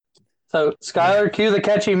So, Skylar, cue the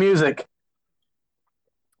catchy music.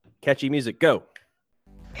 Catchy music, go.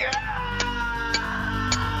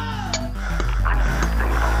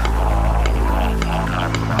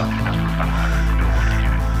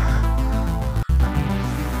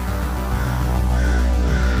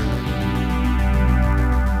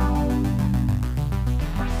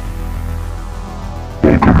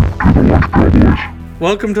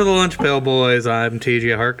 Welcome to the Lunch Pail Boys. I'm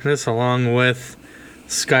TJ Harkness, along with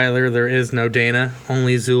Skylar. There is no Dana,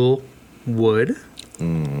 only Zool Wood.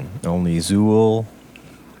 Only Zool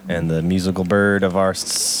and the musical bird of our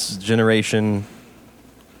generation,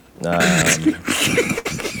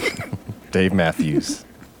 Dave Matthews.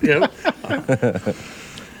 Yep.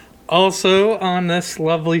 Also on this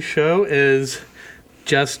lovely show is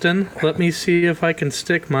Justin. Let me see if I can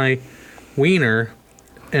stick my wiener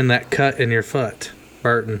in that cut in your foot,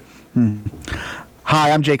 Barton.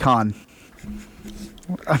 Hi, I'm Jay Kahn.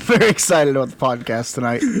 I'm very excited about the podcast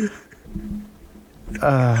tonight.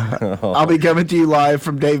 I'll be coming to you live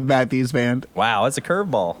from Dave Matthews Band. Wow, that's a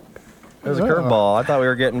curveball. It was a curveball. I thought we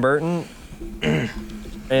were getting Burton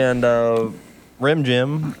and Rim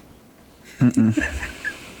Jim.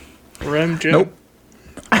 Rim Jim. Nope.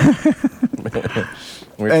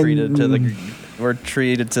 We're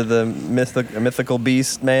treated to the mythical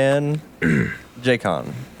beast man, Jay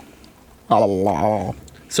Kahn.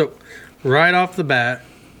 So, right off the bat,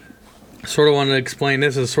 sort of wanted to explain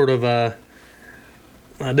this is sort of a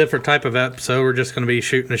different type of episode. We're just going to be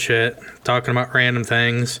shooting the shit, talking about random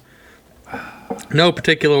things. No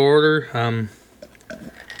particular order.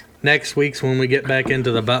 Next week's when we get back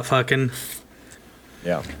into the butt fucking.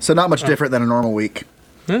 Yeah. So not much different than a normal week.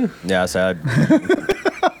 Yeah, sad.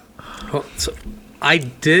 Well, so I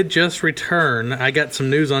did just return. I got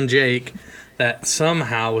some news on Jake that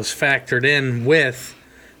somehow was factored in with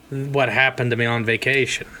what happened to me on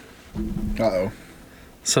vacation. Uh-oh.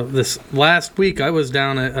 So this last week, I was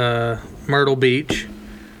down at Myrtle Beach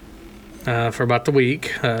for about the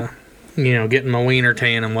week, getting my wiener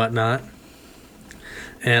tan and whatnot.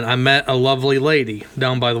 And I met a lovely lady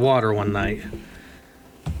down by the water one night.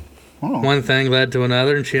 Oh. One thing led to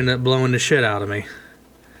another, and she ended up blowing the shit out of me.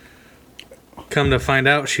 Come to find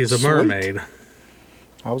out, she's a mermaid.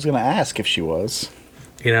 I was going to ask if she was.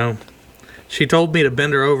 She told me to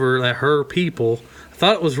bend her over at her people. I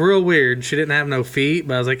thought it was real weird. She didn't have no feet,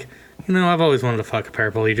 but I was like, I've always wanted to fuck a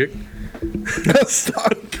paraplegic.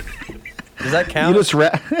 Stop. Does that count?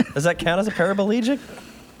 Does that count as a paraplegic?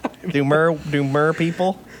 Do mer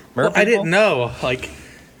people? Well, I didn't know. Like,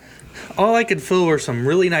 all I could feel were some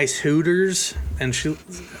really nice hooters, and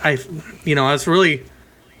I was really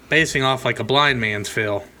basing off like a blind man's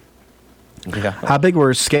feel. Yeah. How big were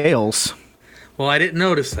her scales? Well, I didn't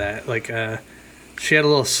notice that. Like, she had a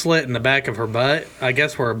little slit in the back of her butt, I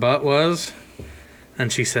guess where her butt was.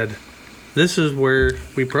 And she said, "This is where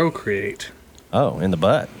we procreate." Oh, in the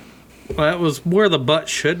butt. Well, that was where the butt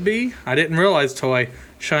should be. I didn't realize till I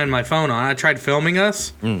shined my phone on. I tried filming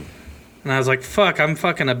us. And I was like, fuck, I'm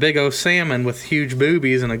fucking a big old salmon with huge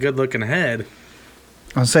boobies and a good-looking head.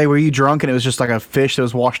 I'll say, were you drunk and it was just like a fish that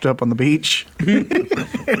was washed up on the beach? The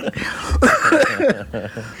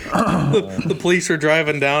police are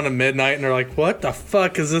driving down at midnight and they're like, what the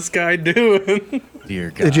fuck is this guy doing?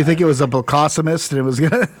 Dear God. Did you think it was a Blocosomist and it was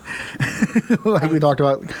going to, like we talked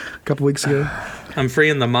about a couple weeks ago? I'm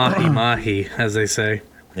freeing the mahi-mahi, as they say.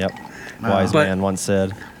 Yep. Wise man once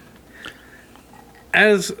said.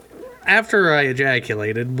 After I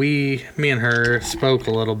ejaculated, me and her spoke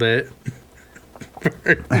a little bit.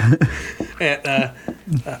 And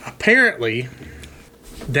apparently,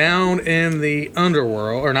 down in the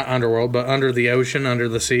underworld, or not underworld, but under the ocean, under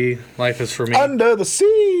the sea, life is for me. Under the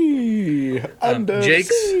sea! Under Jake's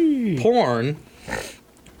the sea! porn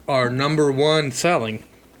are number one selling.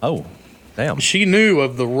 Oh, damn. She knew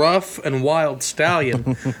of the rough and wild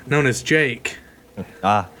stallion known as Jake.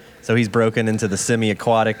 So he's broken into the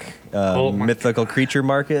semi-aquatic mythical creature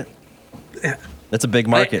market? Yeah. That's a big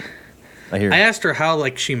market. I hear. I asked her how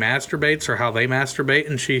she masturbates or how they masturbate,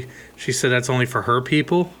 and she said that's only for her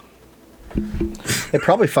people. They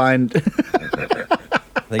probably find...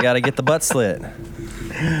 They got to get the butt slit.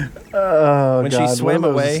 Oh, When God, she swam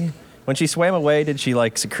away, did she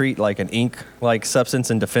secrete an ink substance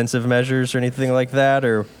in defensive measures or anything like that,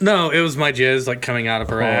 or? No, it was my jizz coming out of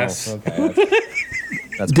her ass. Okay.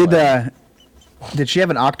 That's Did she have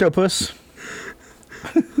an octopus?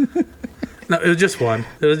 No, it was just one.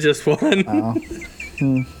 Oh.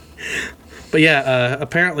 But yeah,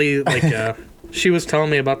 apparently, she was telling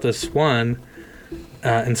me about this one.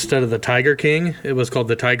 Instead of the Tiger King, it was called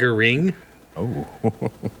the Tiger Ring. Oh,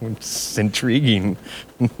 it's intriguing.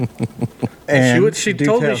 And She do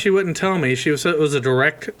told me tell. she wouldn't tell me. She was it was a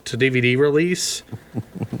direct to DVD release.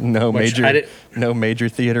 No Which I major, did- no major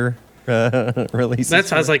theater releases.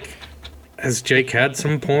 That's I was like, has Jake had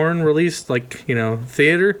some porn released, like,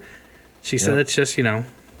 theater? She said Yep. it's just,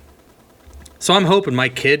 So I'm hoping my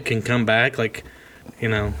kid can come back, like,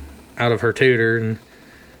 out of her tutor, and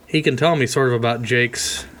he can tell me sort of about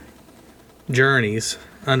Jake's journeys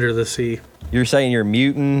under the sea. You're saying you're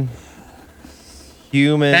mutant,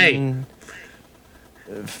 human, Hey.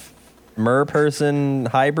 mer person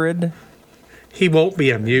hybrid? He won't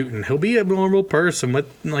be a mutant. He'll be a normal person with,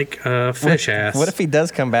 like, a fish ass. What if he does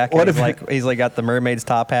come back What and if- he's like got the mermaid's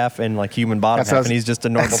top half and like human bottom That's what I half was- and he's just a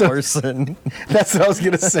normal that's what- person? That's what I was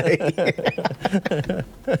gonna say.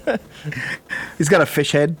 He's got a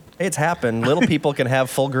fish head. It's happened. Little people can have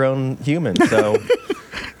full-grown humans. So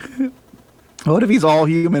What if he's all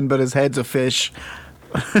human but his head's a fish,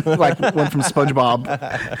 like one from SpongeBob?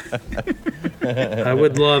 I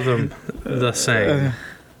would love him the same.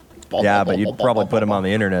 yeah, but you'd probably put him on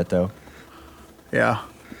the internet though. Yeah.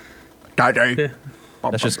 Yeah.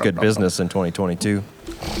 That's just good business in 2022.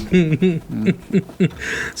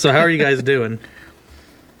 So how are you guys doing?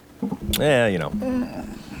 Yeah,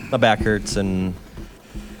 my back hurts and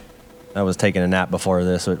I was taking a nap before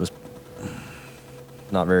this, so it was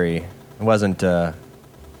not very. It wasn't. Probably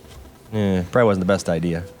wasn't the best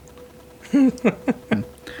idea.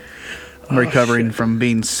 I'm recovering from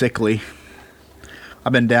being sickly.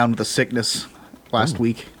 I've been down with a sickness last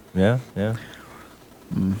week, Yeah.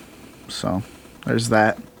 so there's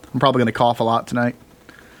that. I'm probably going to cough a lot tonight.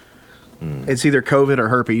 It's either COVID or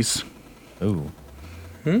herpes, Ooh.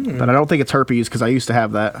 but I don't think it's herpes because I used to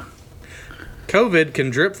have that. COVID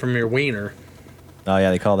can drip from your wiener. Oh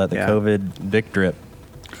yeah, they call that the Yeah. COVID dick drip.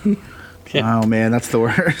 Yeah. Oh man, that's the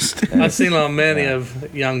worst. I've seen on many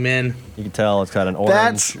of young men. You can tell it's got an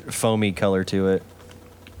orange, foamy color to it.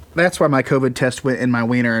 That's why my COVID test went in my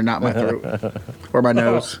wiener and not my throat or my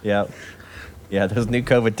nose. Yeah. Yeah, those new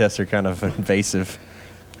COVID tests are kind of invasive.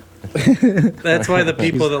 That's why the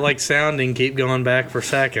people that like sounding keep going back for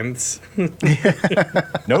seconds.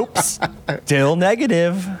 Nope. Still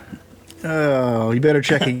negative. Oh, you better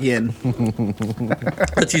check again.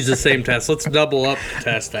 Let's use the same test. Let's double up the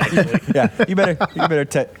test, actually. Yeah, you better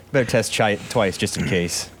test twice just in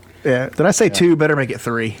case. Yeah. Did I say two? Better make it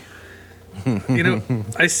three.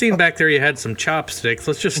 I seen back there you had some chopsticks.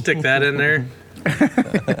 Let's just stick that in there.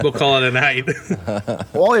 We'll call it a night.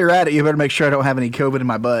 While you're at it, you better make sure I don't have any COVID in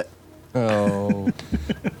my butt. Oh,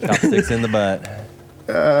 chopsticks in the butt.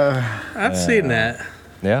 I've seen that.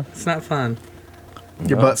 Yeah. It's not fun.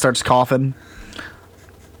 Your butt starts coughing.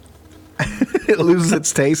 It loses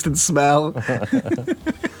its taste and smell. I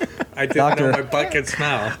didn't Doctor. know my butt could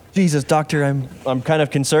smell. Jesus, doctor, I'm kind of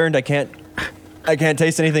concerned. I can't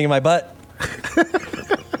taste anything in my butt.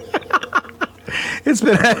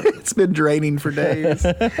 It's been draining for days.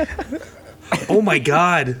 Oh my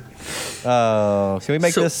God. Oh,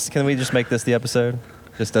 can we just make this the episode?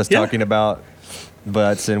 Just us Yeah. talking about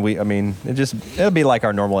butts and it'll be like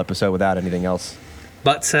our normal episode without anything else.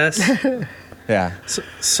 Butt cess. Yeah.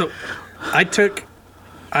 So I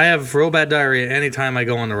have real bad diarrhea anytime I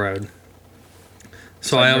go on the road.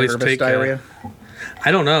 So I always Nervous take diarrhea.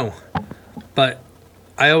 I don't know, but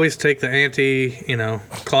I always take the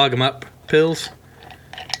clog 'em up pills.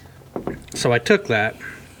 So I took that,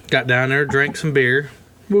 got down there, drank some beer,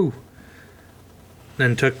 woo.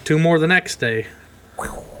 Then took 2 more the next day,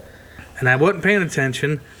 and I wasn't paying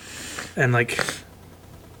attention, and then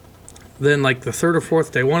the 3rd or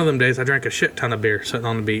 4th day, one of them days, I drank a shit ton of beer sitting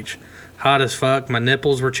on the beach, hot as fuck. My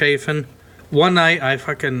nipples were chafing. One night, I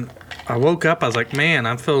woke up. I was like, man,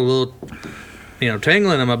 I feel a little,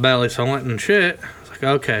 tingling in my belly. So I went and shit. I was like,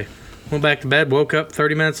 okay. Went back to bed. Woke up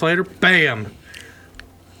 30 minutes later. Bam.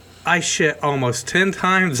 I shit almost 10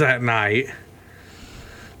 times that night.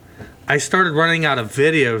 I started running out of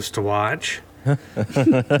videos to watch. I thought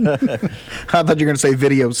you were going to say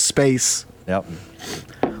video space. Yep.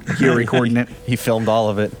 You're recording it. He filmed all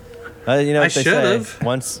of it. You know I what they say? should've.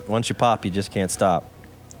 Once you pop, you just can't stop.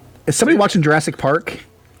 Is somebody watching Jurassic Park?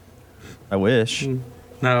 I wish.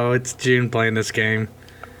 No, it's June playing this game.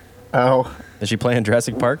 Oh. Is she playing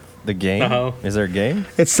Jurassic Park? The game? Uh-oh. Is there a game?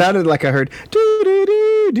 It sounded like I heard.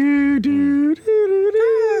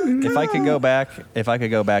 If I could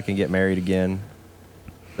go back and get married again,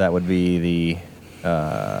 that would be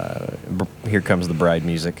the Here Comes the Bride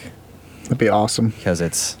music, That'd be awesome. because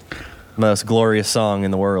it's the most glorious song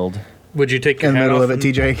in the world. Would you take your In the hat middle off? of it,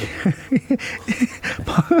 TJ.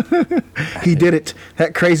 He did it.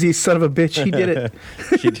 That crazy son of a bitch. He did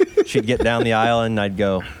it. She'd get down the aisle and I'd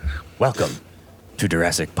go, "Welcome to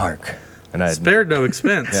Jurassic Park," and I'd Spared no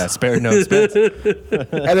expense. yeah, spared no expense. And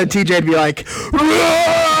then TJ'd be like,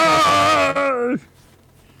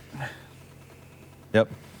 Yep.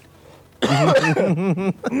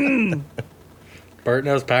 Bert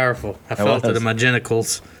knows powerful. I felt it was. in my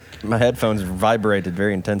genitals. My headphones vibrated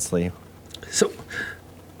very intensely. So,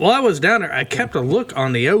 while I was down there, I kept a look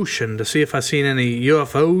on the ocean to see if I seen any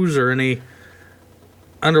UFOs or any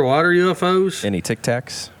underwater UFOs. Any Tic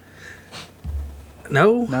Tacs?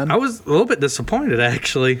 No, None? I was a little bit disappointed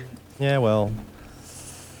actually, Yeah, well,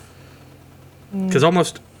 because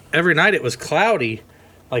almost every night it was cloudy,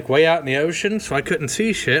 like way out in the ocean, so I couldn't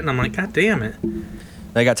see shit. And I'm like, God damn it!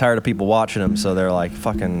 they got tired of people watching them, so they're like,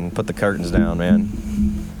 "Fucking put the curtains down, man."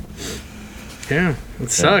 Yeah, it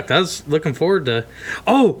sucked. I was looking forward to.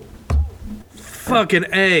 Oh, fucking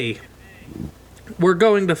A. We're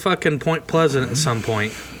going to fucking Point Pleasant at some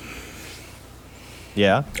point.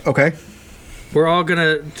 Yeah. okay. We're all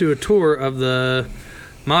gonna do a tour of the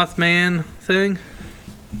Mothman thing.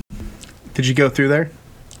 Did you go through there?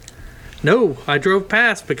 No, I drove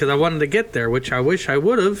past because I wanted to get there, which I wish I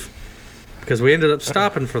would have, because we ended up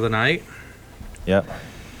stopping for the night. Yep.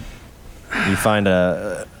 You find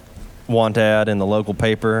a want ad in the local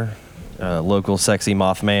paper, local sexy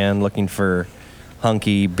Mothman looking for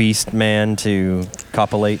hunky beast man to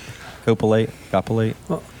copulate, Well-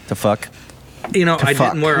 to fuck. You know, I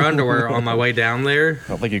fuck. didn't wear underwear on my way down there. I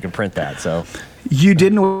don't think you can print that, so. You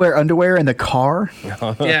didn't wear underwear in the car?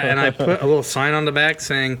 Yeah, and I put a little sign on the back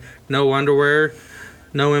saying, no underwear,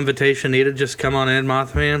 no invitation needed, just come on in,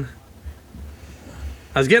 Mothman.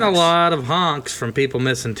 I was getting a lot of honks from people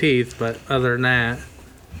missing teeth, but other than that,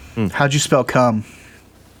 How'd you spell cum?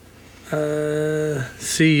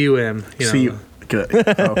 C-U-M. You know. See you. Good.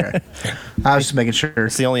 Okay. I was just making sure.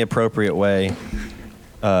 It's the only appropriate way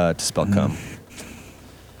to spell cum.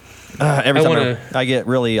 Every I time wanna- I get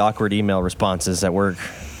really awkward email responses at work.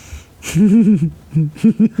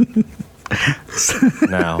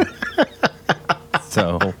 Now.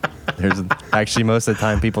 So, actually most of the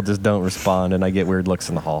time people just don't respond and I get weird looks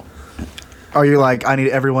in the hall. Are you like, I need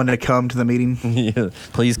everyone to come to the meeting? Yeah,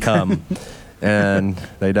 please come. And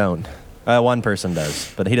they don't. One person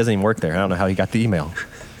does, but he doesn't even work there. I don't know how he got the email.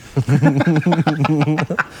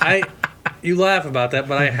 You laugh about that,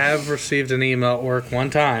 but I have received an email at work one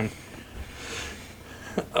time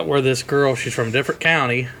where this girl, she's from a different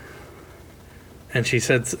county, and she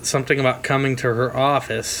said something about coming to her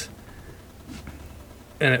office,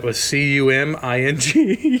 and it was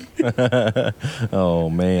C-U-M-I-N-G. Oh,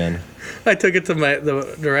 man. I took it to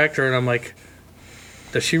the director, and I'm like,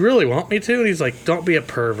 does she really want me to? And he's like, don't be a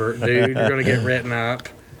pervert, dude. You're going to get written up.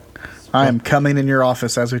 I am coming in your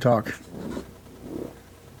office as we talk.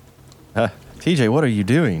 TJ, what are you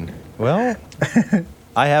doing? Well,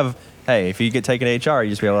 I have, hey, if you get taken to HR, you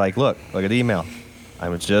just be able to like, look at the email. I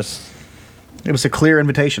was just It was a clear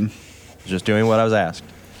invitation. doing what I was asked.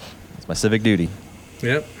 It's my civic duty.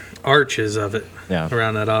 Yep. Arches of it Yeah.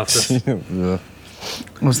 around that office. Ugh.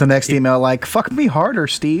 Was the next email like, fuck me harder,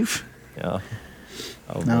 Steve? Yeah.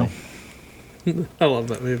 Oh, No. boy. I love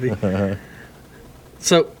that movie.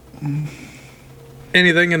 So,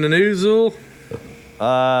 anything in the news, Zool?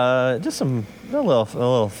 Just some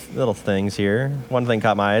little things here. One thing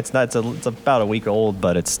caught my eye. It's about a week old,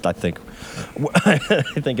 but I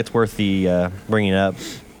think it's worth the bringing up.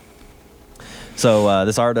 So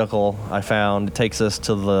this article I found takes us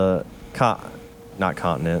to the not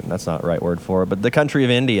continent. That's not the right word for it, but the country of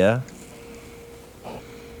India.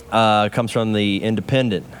 Comes from the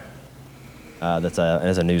Independent. That's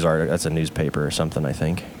a news article. That's a newspaper or something, I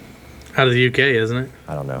think. Out of the UK, isn't it?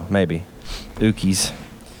 I don't know. Maybe. Ookies.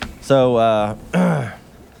 So,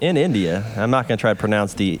 in India, I'm not going to try to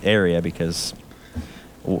pronounce the area because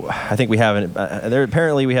I think we haven't.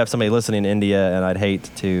 Apparently, we have somebody listening in India, and I'd hate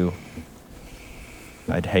to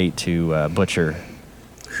butcher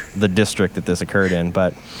the district that this occurred in.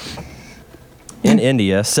 But in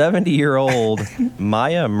India, 70-year-old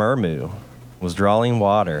Maya Murmu was drawing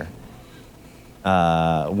water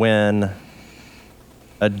when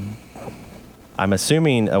I'm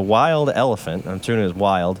assuming a wild elephant, I'm assuming it was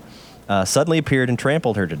wild, suddenly appeared and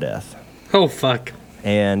trampled her to death. Oh, fuck.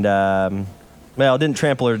 And, well, didn't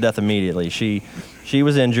trample her to death immediately. She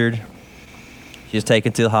was injured. She was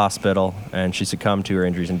taken to the hospital, and she succumbed to her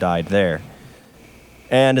injuries and died there.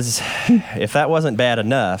 And if that wasn't bad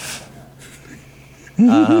enough,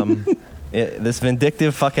 this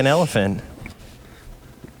vindictive fucking elephant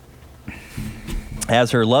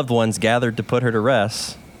as her loved ones gathered to put her to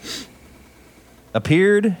rest,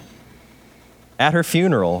 appeared at her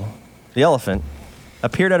funeral. The elephant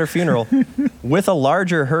appeared at her funeral with a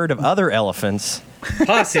larger herd of other elephants.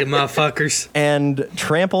 Posse of motherfuckers. And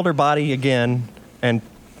trampled her body again, and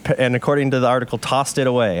according to the article, tossed it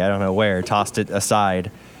away. I don't know where, tossed it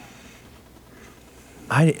aside.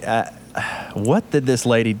 What did this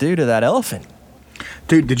lady do to that elephant?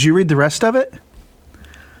 Dude, did you read the rest of it?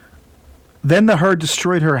 Then the herd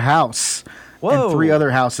destroyed her house Whoa. and 3 other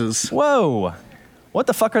houses. Whoa. What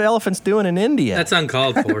the fuck are elephants doing in India? That's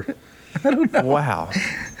uncalled for. Wow.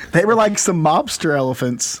 They were like some mobster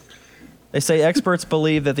elephants. They say experts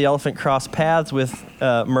believe that the elephant crossed paths with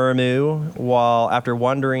Muramu while after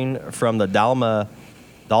wandering from the Dalma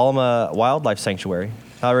Wildlife Sanctuary.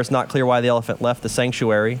 However, it's not clear why the elephant left the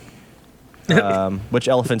sanctuary, which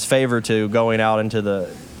elephants favor to going out into the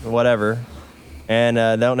whatever, and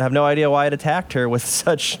don't have no idea why it attacked her with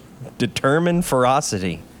such determined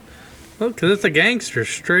ferocity. Well, because it's a gangster,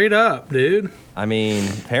 straight up, dude. I mean,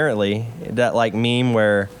 apparently, that like meme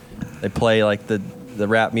where they play like the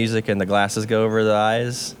rap music and the glasses go over the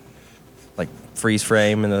eyes, like freeze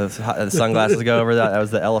frame, and the sunglasses go over that. That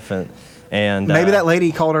was the elephant. And Maybe that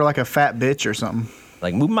lady called her like a fat bitch or something.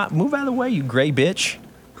 like move out of the way, you gray bitch.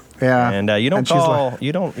 Yeah. And you don't she's call like,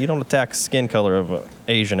 you don't attack skin color of an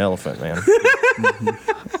Asian elephant, man.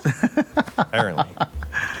 Apparently.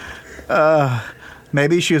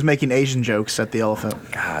 maybe she was making Asian jokes at the elephant.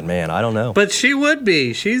 God, man, I don't know. But she would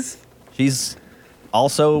be. She's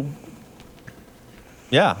also,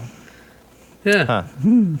 yeah. yeah.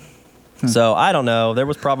 So I don't know. There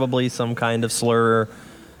was probably some kind of slur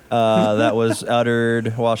that was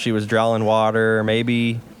uttered while she was drawing water.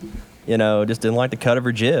 Maybe, just didn't like the cut of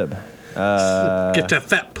her jib. Get that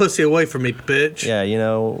fat pussy away from me, bitch. Yeah,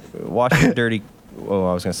 wash your dirty. Oh,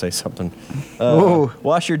 I was gonna say something. Whoa.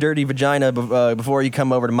 Wash your dirty vagina before you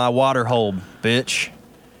come over to my water hole, bitch.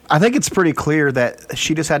 I think it's pretty clear that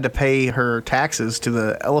she just had to pay her taxes to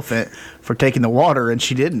the elephant for taking the water, and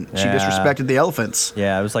she didn't. She Yeah. disrespected the elephants.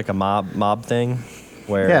 Yeah, it was like a mob thing,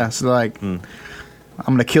 where Yeah, so like, I'm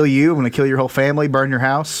going to kill you, I'm going to kill your whole family, burn your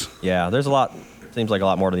house. Yeah, there's a lot. Seems like a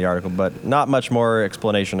lot more to the article, but not much more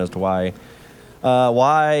explanation as to why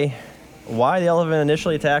the elephant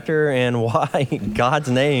initially attacked her and why, in God's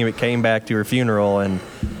name, it came back to her funeral and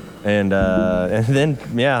then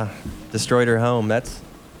destroyed her home. That's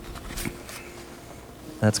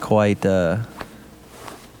quite. I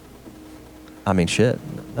mean, shit.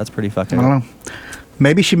 That's pretty fucking. I don't know.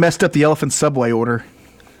 Maybe she messed up the elephant subway order.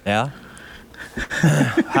 Yeah.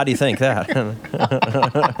 How do you think that?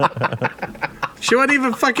 She wasn't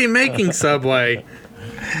even fucking making Subway.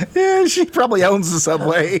 Yeah, she probably owns the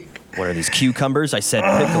subway. What are these cucumbers? I said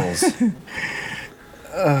pickles.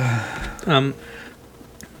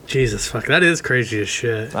 Jesus fuck, that is crazy as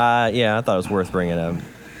shit. Yeah, I thought it was worth bringing up.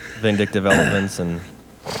 Vindictive elephants and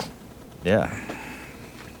yeah.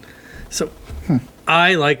 So,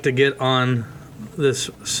 I like to get on this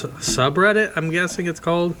subreddit, I'm guessing it's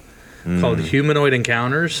called Humanoid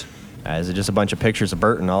Encounters. Is it just a bunch of pictures of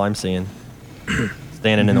Burton? All I'm seeing,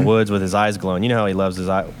 standing in the woods with his eyes glowing. You know how he loves his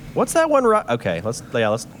eye. What's that one? Okay, let's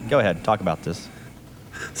go ahead. Talk about this.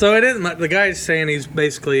 So it isn't. The guy's saying he's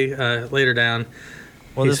basically later down.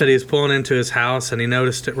 Well, He said he was pulling into his house and he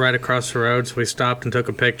noticed it right across the road, so he stopped and took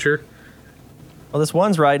a picture. Well, this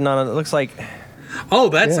one's riding on it. It looks like Oh,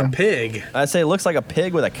 that's Yeah. a pig. I'd say it looks like a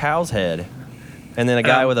pig with a cow's head, and then a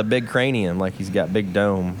guy with a big cranium, like he's got big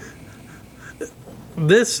dome.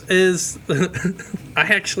 This is. I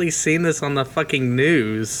actually seen this on the fucking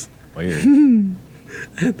news. Weird.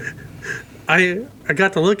 I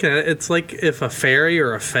got to look at it. It's like if a fairy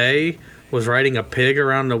or a fae was riding a pig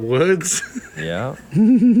around the woods. Yeah.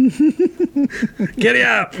 Giddy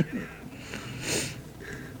up!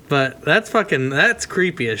 But that's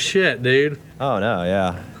creepy as shit, dude. Oh no,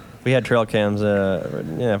 yeah. If we had trail cams, I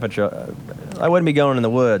wouldn't be going in the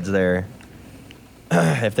woods there.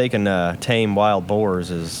 If they can tame wild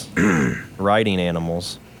boars as riding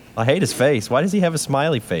animals. I hate his face. Why does he have a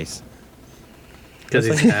smiley face? Because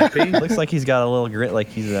he's happy. Looks like he's got a little grit, like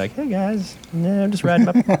he's like, "Hey guys, yeah, I'm just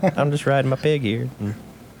riding my pig here."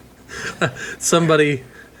 Somebody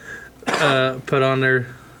put on there,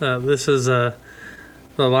 this is the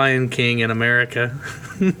Lion King in America.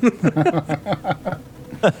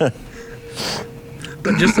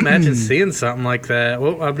 But just imagine seeing something like that.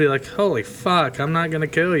 Well, I'd be like, holy fuck, I'm not going to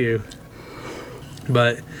kill you.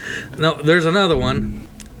 But, no, there's another one.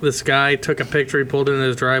 This guy took a picture, he pulled into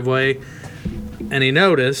his driveway, and he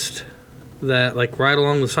noticed that, like, right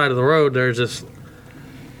along the side of the road, there's this,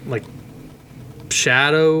 like,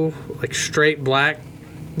 shadow, like straight black,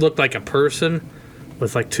 looked like a person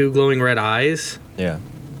with like two glowing red eyes. Yeah.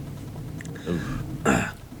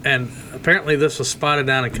 And apparently this was spotted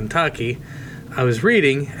down in Kentucky. I was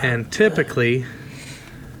reading, and typically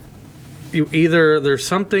there's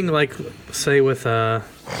something like, say, with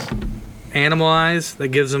animal eyes that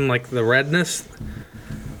gives them like the redness,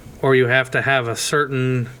 or you have to have a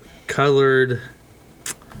certain colored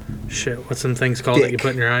what's some things called that you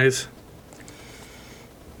put in your eyes?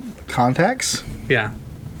 Contacts? Yeah,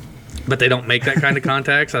 but they don't make that kind of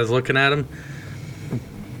contacts. I was looking at them,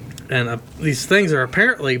 and these things are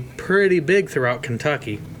apparently pretty big throughout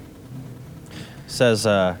Kentucky. Says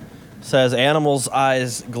animals'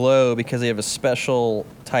 eyes glow because they have a special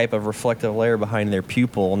type of reflective layer behind their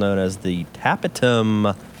pupil known as the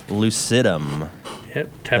tapetum lucidum. Yep,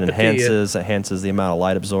 It enhances the amount of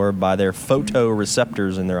light absorbed by their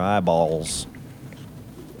photoreceptors in their eyeballs.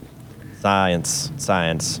 Science.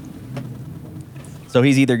 So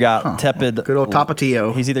he's either got tepid... Good old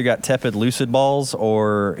Tapatio. He's either got tepid lucid balls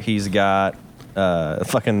or he's got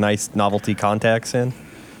fucking nice novelty contacts in.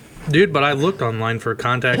 Dude, but I looked online for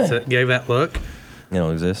contacts that gave that look. They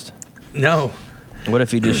don't exist. No. What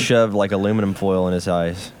if you just shoved like aluminum foil in his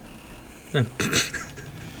eyes?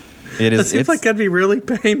 It seems like that'd be really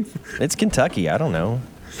painful. It's Kentucky. I don't know.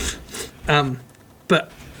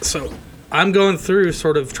 But so I'm going through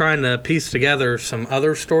sort of trying to piece together some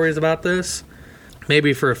other stories about this,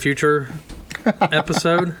 maybe for a future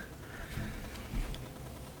episode.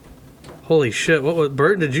 Holy shit! What was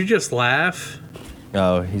Bert? Did you just laugh?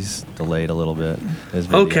 Oh, he's delayed a little bit. His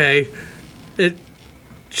video. Okay, it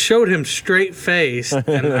showed him straight faced,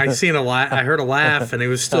 and I heard a laugh, and he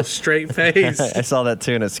was still straight faced. I saw that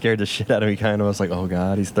too, and it scared the shit out of me. Kind of, I was like, "Oh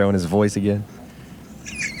God, he's throwing his voice again."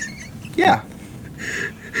 Yeah.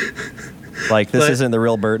 Like this isn't the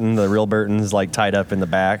real Burton. The real Burton's like tied up in the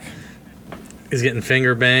back. He's getting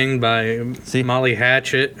finger banged by Molly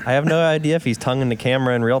Hatchet. I have no idea if he's tonguing the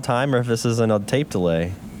camera in real time or if this isn't a tape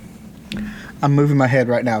delay. I'm moving my head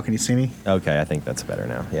right now. Can you see me? Okay, I think that's better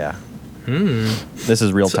now. Yeah. This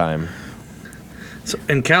is real time. So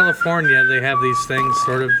in California, they have these things,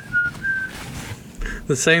 sort of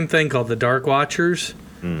the same thing called the Dark Watchers,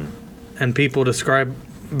 and people describe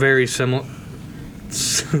very similar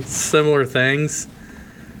things.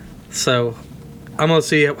 So I'm gonna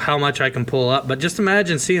see how much I can pull up, but just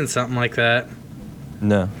imagine seeing something like that.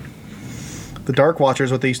 No. The Dark Watcher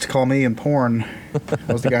is what they used to call me in porn.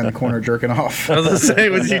 I was the guy in the corner jerking off. I was gonna say,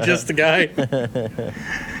 was you just the guy? The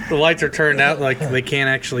lights are turned out like they can't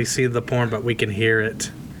actually see the porn, but we can hear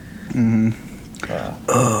it.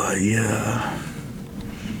 Yeah.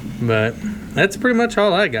 But that's pretty much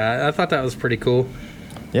all I got. I thought that was pretty cool.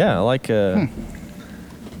 Yeah, I like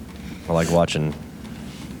watching.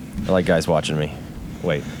 I like guys watching me.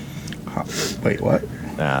 Wait. Wait, what?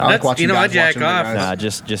 Nah, I like watching I guys jack watching off. other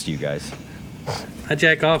guys. just you guys. I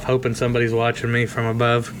jack off hoping somebody's watching me from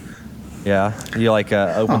above. Yeah, you like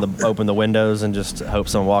open the windows and just hope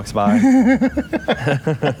someone walks by.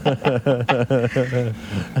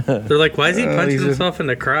 They're like, why is he punching himself in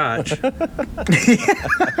the crotch?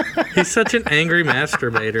 He's such an angry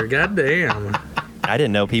masturbator. God damn. I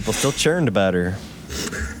didn't know people still churned about her.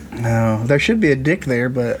 No, there should be a dick there,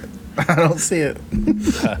 but I don't see it.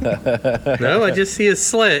 No, I just see a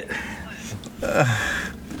slit.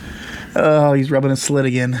 Oh, he's rubbing his slit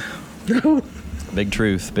again. Big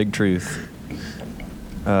truth.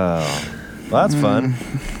 Oh, well, that's fun.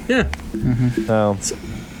 Yeah. Oh,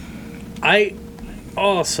 I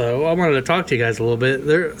wanted to talk to you guys a little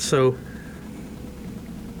bit. So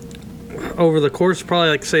over the course, probably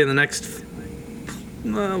like say in the next,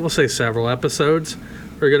 we'll say several episodes,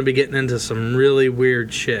 we're going to be getting into some really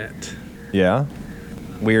weird shit. yeah.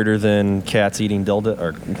 Weirder than cats eating dildo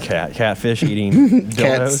or catfish eating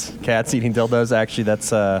dildos. Cats eating dildos. Actually,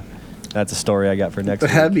 that's a story I got for next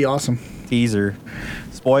week. That'd be awesome. Teaser.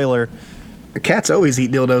 Spoiler. Cats always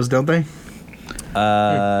eat dildos, don't they?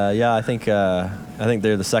 Yeah, I think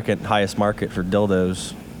they're the second highest market for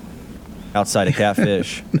dildos outside of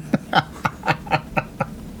catfish.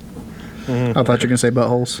 I thought you were gonna say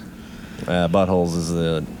buttholes. Buttholes is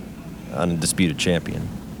the undisputed champion.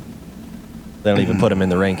 They don't even put them in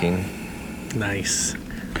the ranking. Nice.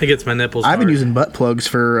 It gets my nipples I've been hard. using butt plugs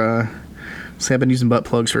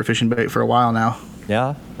for fishing bait for a while now.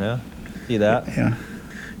 Yeah. See that? Yeah.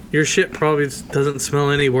 Your shit probably doesn't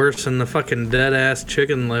smell any worse than the fucking dead-ass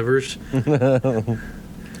chicken livers.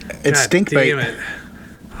 It's stink bait. Damn it.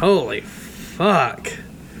 Holy fuck.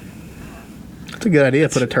 It's a good idea.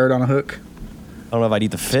 Put a turd on a hook. I don't know if I'd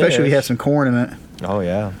eat the fish. Especially if you have some corn in it. Oh,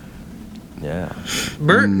 yeah. Yeah.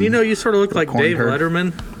 Bert, you sort of look like corn Dave herd.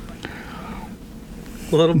 Letterman.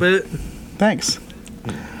 A little bit. Thanks. I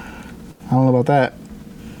don't know about that.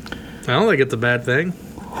 I don't think it's a bad thing.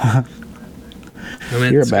 I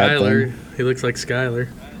mean, You're a bad Skyler. thing. He looks like Skyler.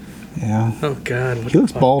 Yeah. Oh, God. He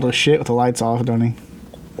looks bald as shit with the lights off, don't he?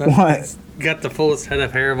 What? Got the fullest head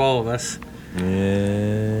of hair of all of us.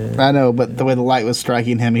 Yeah. I know, but the way the light was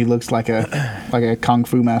striking him, he looks like a kung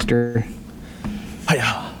fu master.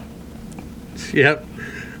 Hi-ya. Yep.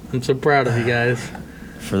 I'm so proud of you guys.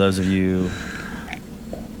 For those of you...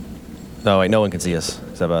 Oh, wait, no one can see us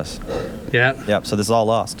except us. Yep. Yep, so this is all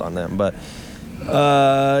lost on them. But,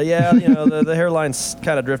 yeah, the hairline's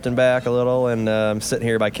kind of drifting back a little, and I'm sitting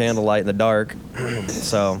here by candlelight in the dark.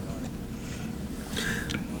 So,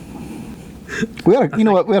 We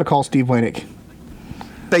gotta call Steve Waynick.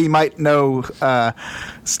 That you might know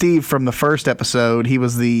Steve from the first episode. He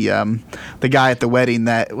was the guy at the wedding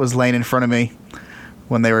that was laying in front of me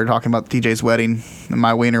when they were talking about TJ's wedding, and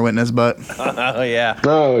my wiener went in his butt. oh, yeah.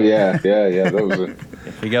 Oh yeah. That was it.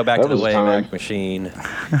 We go back That to the was Wayback time. Machine.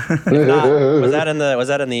 If not, was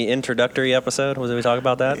that in the introductory episode? Was we talk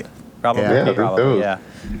about that? Probably. Yeah, I think Probably. that was- Yeah.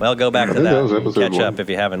 Well, go back to think that. that was episode Catch up one. if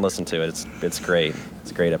you haven't listened to it. It's great.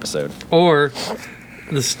 It's a great episode. Or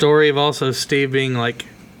the story of also Steve being like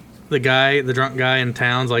the drunk guy in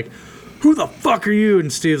town's like, who the fuck are you?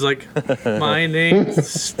 And Steve's like, my name's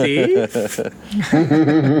Steve.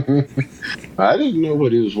 I didn't know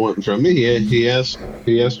what he was wanting from me. He asked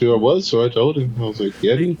who I was, so I told him. I was like,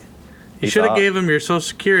 Yeti. You should have thought- gave him your social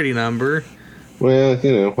security number. Well, I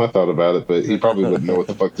thought about it, but he probably wouldn't know what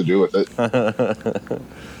the fuck to do with it.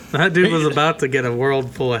 That dude was about to get a world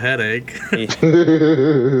full of headache.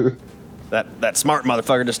 That smart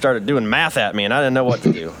motherfucker just started doing math at me, and I didn't know what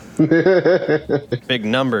to do. Big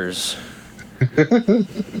numbers.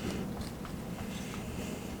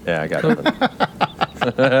 Yeah, I got it.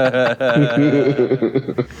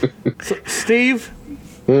 Steve,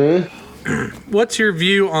 what's your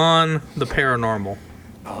view on the paranormal?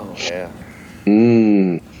 Oh yeah.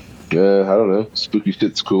 I don't know. Spooky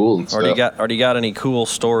shit's cool and Or do stuff. you got any cool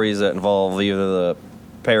stories that involve either the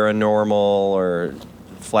paranormal or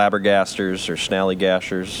flabbergasters or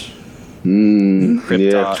snallygashers?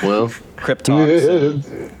 Yeah, well.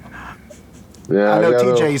 Cryptops. Yeah, I know got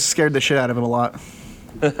TJ scared the shit out of him a lot.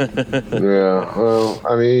 Yeah, well,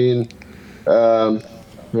 I mean,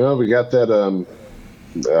 we got that,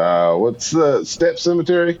 what's the Step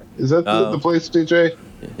Cemetery? Is that the place, TJ?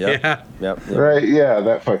 Yep. Yeah. Yep. Right, yeah,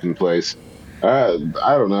 that fucking place. I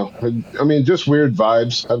don't know. I mean, just weird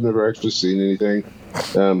vibes. I've never actually seen anything.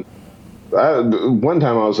 One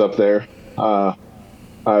time I was up there, I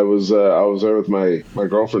was there with my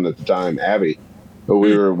girlfriend at the time, Abby. But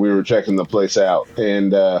we were checking the place out,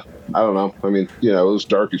 and I don't know. I mean, it was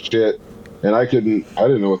dark as shit, and I didn't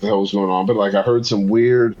know what the hell was going on. But like, I heard some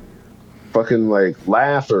weird fucking like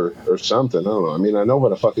laugh or something. I don't know. I mean, I know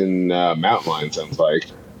what a fucking mountain lion sounds like,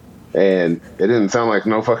 and it didn't sound like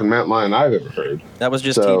no fucking mountain lion I've ever heard. That was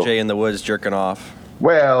just So- TJ in the woods jerking off.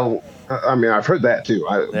 Well, I mean, I've heard that too.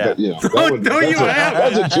 But, Don't you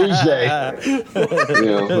have? that's a Tuesday.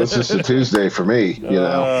 That's just a Tuesday for me.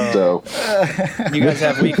 So You guys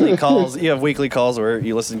have weekly calls. You have weekly calls where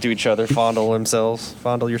you listen to each other fondle yourselves.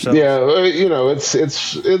 yeah,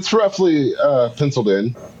 it's roughly penciled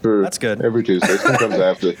in for That's good. every Tuesday. Sometimes I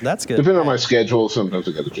have to. That's good. Depending on my schedule, sometimes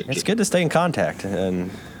I got to change It's it. good to stay in contact, and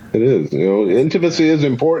It is. Intimacy is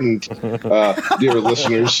important, dear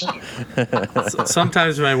listeners.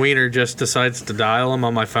 Sometimes my wiener just decides to dial him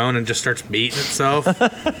on my phone and just starts beating itself.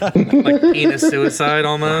 Like penis suicide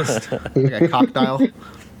almost. Like a cock dial.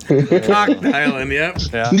 Cock dialing, yep.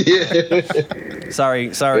 yeah. Yeah, Sorry,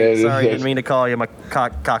 didn't mean to call you my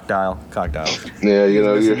cock dial. yeah.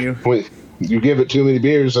 missing You give it too many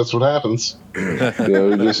beers, that's what happens.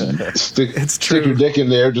 You just stick your dick in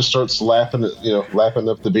there, just starts lapping it, lapping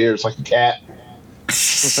up the beer. It's like a cat.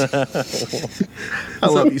 I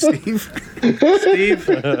love you, Steve. Steve,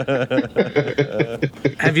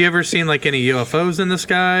 have you ever seen like any UFOs in the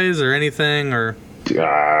skies or anything? Or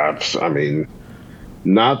I mean,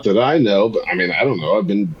 not that I know, but I mean, I don't know. I've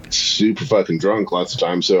been super fucking drunk lots of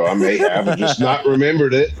times, so I may have and just not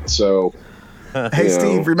remembered it. So, Hey,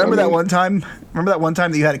 Steve, remember that one time? Remember that one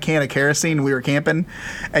time that you had a can of kerosene and we were camping,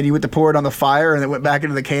 and you went to pour it on the fire and it went back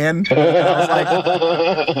into the can? And I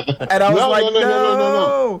was like,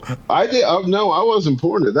 no. I did. No, I wasn't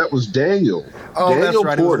pouring it. That was Daniel. Oh, Daniel that's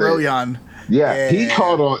right. It was poured Royan. Yeah, he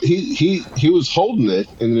caught on. He was holding it,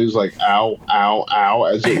 and he was like, "Ow, ow, ow,"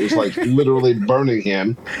 as it was like literally burning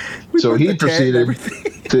him. So burnt he the can and proceeded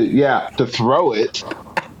everything. to throw it.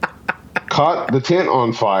 caught the tent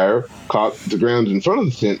on fire, caught the ground in front of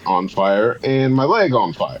the tent on fire, and my leg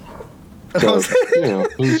on fire. So, you know,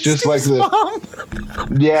 it was just like the mom.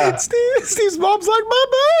 Yeah. Steve's mom's like, my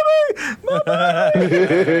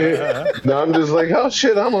baby. No, I'm just like, oh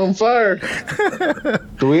shit, I'm on fire.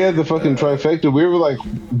 So we had the fucking trifecta. We were like,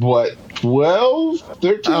 what, 12,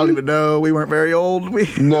 13? I don't even know. We weren't very old.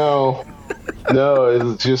 No, it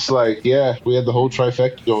was just like, yeah, we had the whole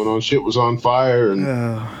trifecta going on. Shit was on fire,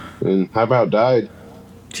 and I about died.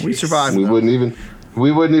 We survived. We wouldn't even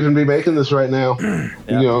be making this right now. You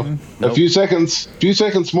know, a few seconds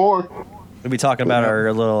more. We'll be talking about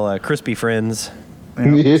our little crispy friends.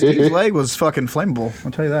 Yeah, Steve's leg was fucking flammable.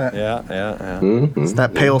 I'll tell you that. Yeah. Mm-hmm. It's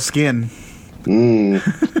that pale skin.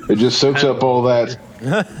 It just soaks up all that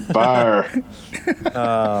fire.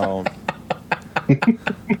 Oh.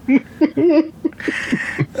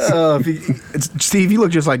 Steve, you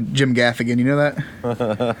look just like Jim Gaffigan. You know that?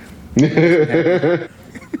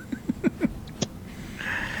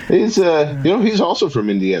 He's he's also from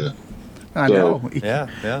Indiana. I know. Yeah.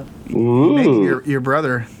 Ooh, Your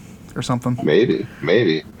brother or something. maybe.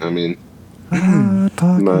 I mean,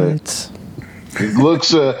 Pockets.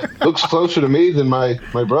 looks closer to me than my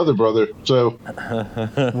brother. So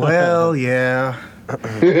Well, yeah.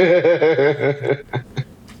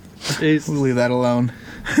 We'll leave that alone.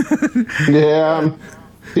 yeah,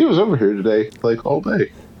 he was over here today, like all day.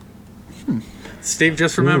 Steve,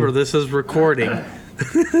 just remember, this is recording.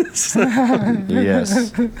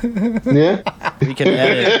 Yes. Yeah. We can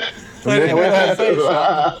edit. We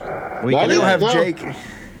don't have Jake.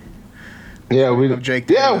 Yeah, we have Jake.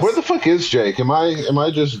 Yeah, where the fuck is Jake? Am I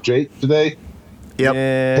just Jake today? Yep.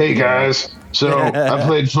 Hey guys, so I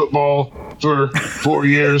played football for 4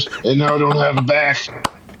 years and now I don't have a back.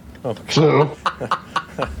 So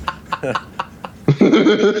You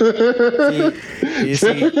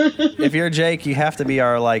see, if you're Jake, you have to be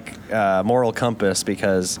our moral compass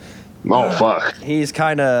because oh fuck. he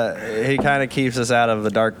kind of keeps us out of the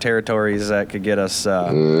dark territories that could get us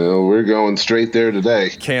We're going straight there today.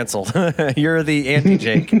 canceled. You're the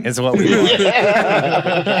anti-Jake, is what we want.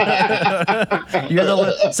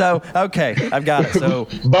 So okay, I've got it. So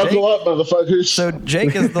Buckle up, motherfuckers. So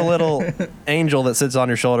Jake is the little angel that sits on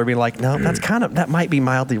your shoulder, being like, "No, that might be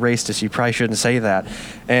mildly racist. You probably shouldn't say that."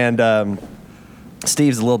 And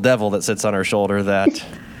Steve's the little devil that sits on our shoulder that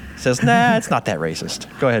says, "Nah, it's not that racist.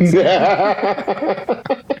 Go ahead, Steve.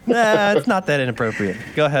 Nah, it's not that inappropriate.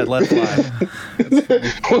 Go ahead, let's fly."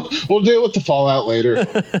 We'll deal with the fallout later.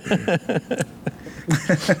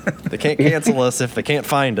 They can't cancel us if they can't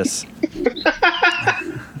find us.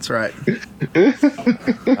 That's right. I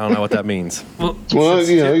don't know what that means. Well,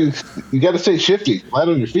 you got to stay shifty, light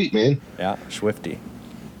on your feet, man. Yeah, Swifty.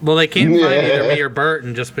 Well, they can't find either me or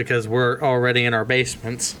Burton just because we're already in our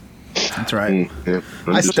basements. That's right. Yeah,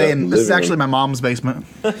 I stay in. This is actually my mom's basement.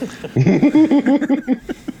 I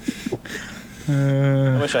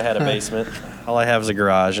wish I had a basement. All I have is a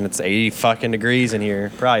garage, and it's 80 fucking degrees in here.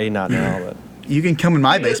 Probably not now, but You can come in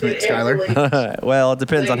my basement, Skylar. well, it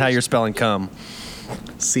depends on how you're spelling cum.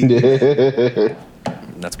 See.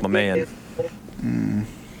 That's my man.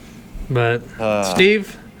 But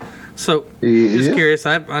Steve, so just curious.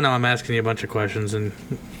 I know I'm asking you a bunch of questions, and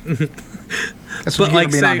That's what you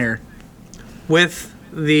being on here. with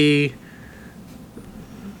the.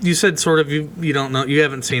 You said sort of you don't know, you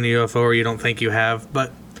haven't seen a UFO, or you don't think you have,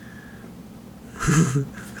 but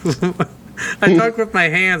I talk with my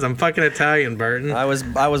hands. I'm fucking Italian, Burton. I was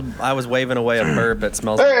waving away a bird that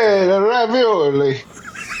smells. Hey, the ravioli.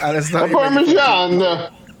 That's The not Parmesan.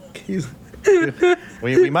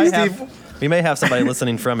 We may have somebody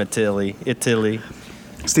listening from Italy.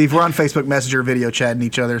 Steve, we're on Facebook Messenger video chatting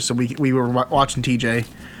each other, so we were watching TJ.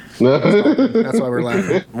 That's why we're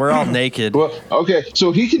laughing. We're all naked. Well, okay,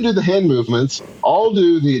 so he can do the hand movements. I'll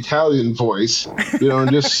do the Italian voice,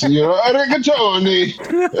 and just, arigatoni.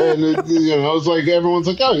 And, it's like everyone's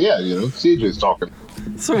like, oh, yeah, CJ's talking.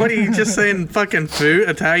 So what are you just saying? Fucking food,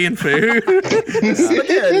 Italian food,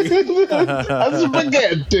 Spaghetti.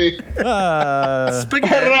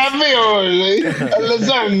 spaghetti. Ravioli.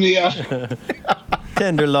 Lasagna.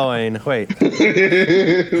 Tenderloin. Wait,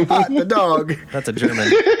 Hot the dog. that's a German.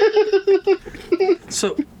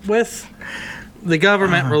 So with the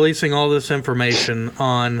government releasing all this information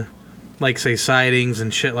on, like, say, sightings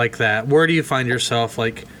and shit like that, where do you find yourself,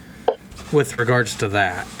 like, with regards to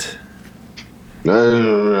that? I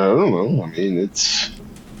don't know. I mean,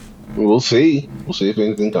 we'll see. We'll see if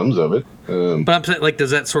anything comes of it. But I'm saying, like, does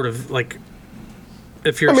that sort of, like,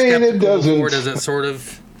 if you're I mean, it skeptical, doesn't. or does it sort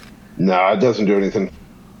of? No, it doesn't do anything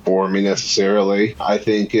for me necessarily. I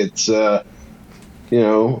think it's,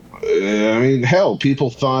 I mean, hell, people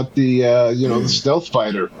thought the stealth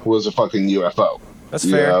fighter was a fucking UFO. That's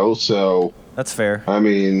fair. So that's fair. I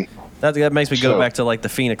mean, that makes me go back to like the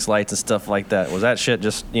Phoenix lights and stuff like that. Was that shit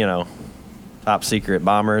just top secret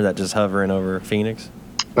bomber that just hovering over Phoenix?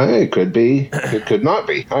 It could be. It could not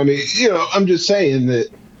be. I mean, I'm just saying that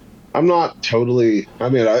I'm not totally. I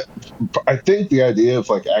mean, I think the idea of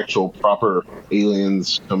like actual proper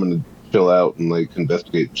aliens coming to chill out and like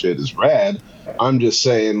investigate shit is rad. I'm just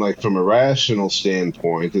saying, like, from a rational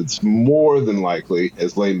standpoint, it's more than likely,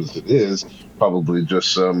 as lame as it is, probably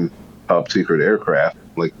just some top secret aircraft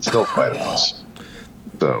like stealth fighters.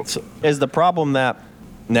 So is the problem that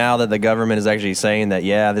now that the government is actually saying that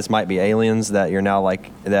this might be aliens, that you're now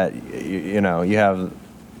like that you have,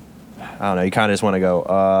 I don't know, you kind of just want to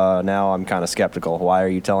go, now I'm kind of skeptical. Why are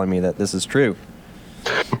you telling me that this is true?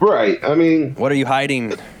 Right. I mean, what are you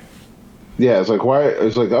hiding? Yeah, it's like, why?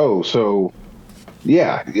 It's like, oh, so,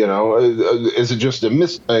 yeah, is it just a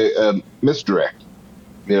misdirect?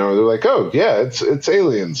 They're like, oh, yeah, it's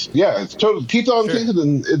aliens. Yeah, it's totally. Keep on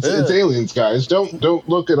thinking it's aliens, guys. Don't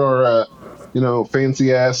look at our,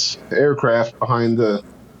 fancy ass aircraft behind the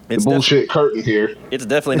bullshit curtain here. It's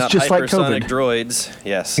definitely not just hypersonic like droids.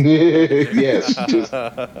 Yes. Yes.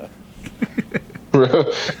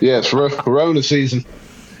 Yes, Corona season.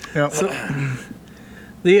 Yep. So,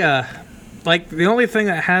 the only thing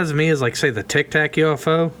that has me is like, say, the Tic Tac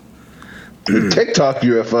UFO. TikTok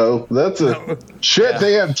UFO. That's shit. Yeah.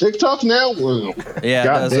 They have TikTok now. Yeah,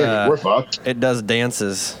 God damn it, we're fucked. It does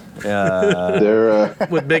dances. They're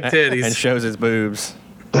with big titties and shows its boobs.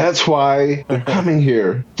 That's why they're coming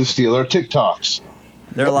here to steal our TikToks.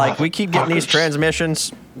 They're like, we keep getting these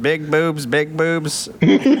transmissions. Big boobs, big boobs.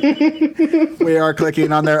 We are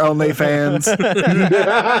clicking on their OnlyFans.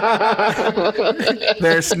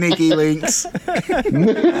 Their sneaky links.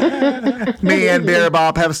 Me and Beer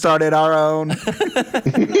Bop have started our own. Come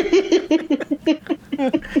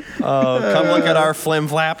look at our flim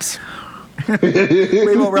flaps.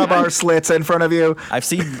 We will rub our slits in front of you. I've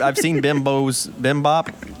seen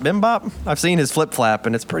Bimbop. I've seen his flip flap,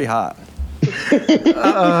 and it's pretty hot.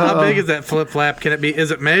 How big is that flip flap? Can it be? Is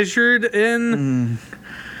it measured in?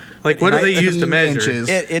 Like, what do they use to measure? Inches.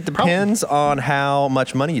 It depends on how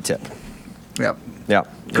much money you tip. Yep. Yeah.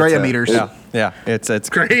 Graham meters. Yeah. It's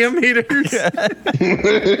Graham meters.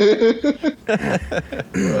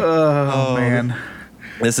 Oh man.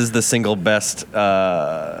 This is the single best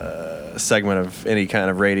segment of any kind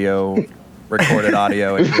of radio recorded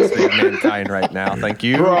audio in the history of mankind right now. Thank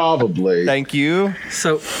you. Probably. Thank you.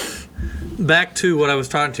 So, back to what I was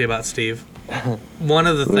talking to you about, Steve. One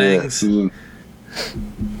of the things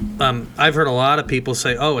I've heard a lot of people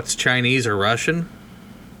say, "Oh, it's Chinese or Russian."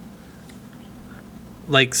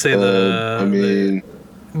 Like, say but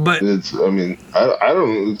it's. I mean, I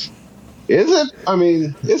don't. Is it? I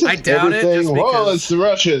mean, is it? I doubt everything? it. Just well, it's the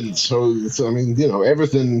Russians. So I mean,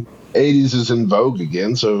 everything 80s is in vogue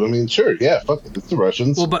again. So I mean, sure, yeah, fuck it, it's the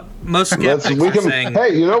Russians. Well, but most skeptics are saying,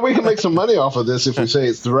 hey, we can make some money off of this if we say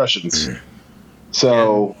it's the Russians.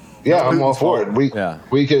 So yeah, I'm all for it. We can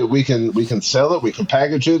sell it. We can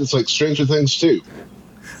package it. It's like Stranger Things too.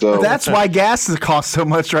 So that's why gas costs so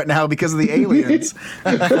much right now, because of the aliens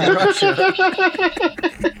from Russia.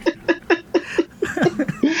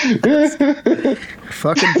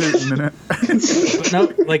 Fucking Putin in it. But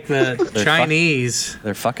no, like the Chinese.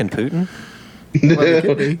 They're fucking Putin?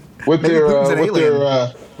 with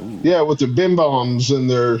their bim bombs and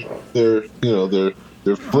their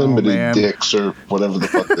flimbity dicks or whatever the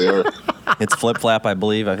fuck they are. It's flip flap, I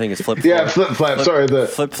believe. I think it's flip. Yeah, flip flap. Sorry,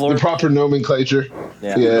 the proper nomenclature.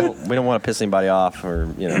 Yeah. We don't want to piss anybody off or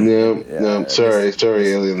No. Sorry,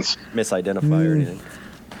 aliens. Misidentify or anything.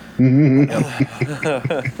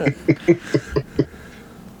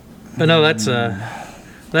 But no,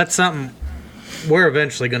 that's something we're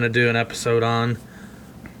eventually going to do an episode on.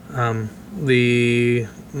 The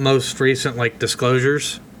most recent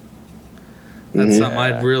disclosures. That's something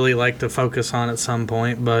I'd really like to focus on at some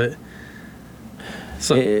point, but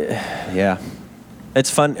it's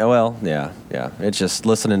fun. Well, yeah. It's just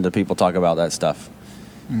listening to people talk about that stuff.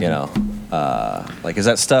 Is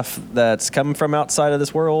that stuff that's coming from outside of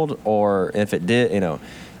this world, or if it did,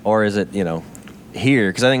 or is it, here?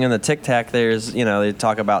 Because I think in the Tic Tac, there's, they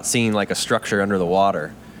talk about seeing like a structure under the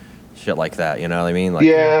water, shit like that. You know what I mean?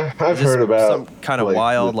 I've heard about some kind of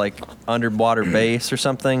wild, underwater base or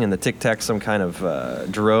something, and the Tic Tac some kind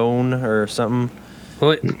of drone or something.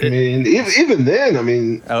 Well, even then,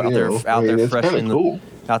 out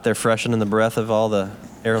there freshening the breath of all the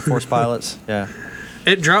Air Force pilots. Yeah.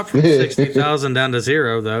 It dropped from 60,000 down to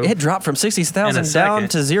 0, though. It dropped from 60,000 In a down second.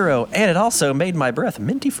 to 0, and it also made my breath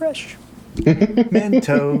minty fresh.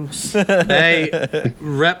 Mentos. Hey,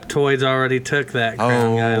 Reptoids already took that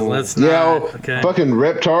crown, guys. Let's not. Yeah, Okay. fucking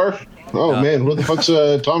Reptar. Oh man, what the fuck's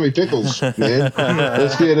Tommy Pickles, man?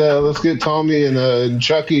 let's get Tommy and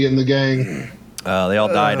Chucky in the gang. They all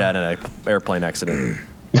died at an airplane accident.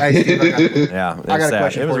 Hey, Steve, Yeah, it I was got a sad.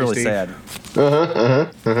 question It was for you, really Steve.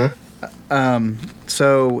 sad.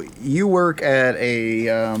 So you work at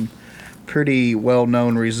a pretty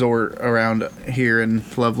well-known resort around here in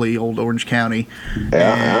lovely old Orange County.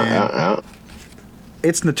 Yeah.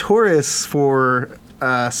 It's notorious for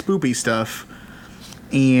spoopy stuff.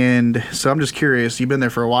 And so I'm just curious, you've been there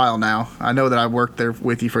for a while now. I know that I worked there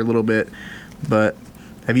with you for a little bit, but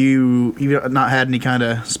have you not had any kind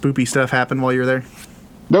of spoopy stuff happen while you were there?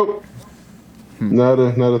 Nope. Not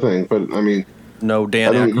a thing. But I mean, No Dan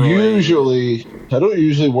I don't Aykroyd.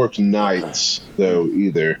 usually work nights though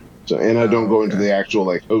either. So and I don't go into the actual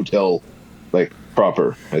like hotel like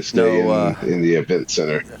proper. I stay in the event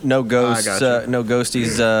center. No ghosts. gotcha. No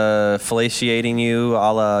ghosties fellaciating you,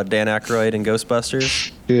 a la Dan Aykroyd and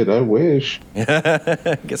Ghostbusters. Shit, I wish.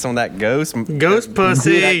 Get some of that ghost. Ghost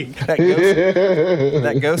pussy.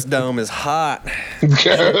 That ghost dome is hot.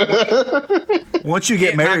 Once you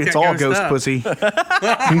get Can't married, it's knock all that ghost ghost pussy.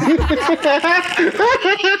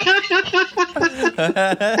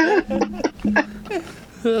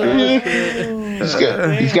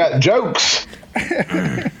 He's got jokes.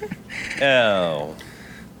 Oh.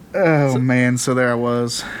 Oh, man, so there I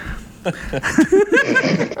was.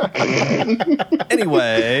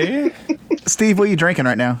 Anyway. Steve, what are you drinking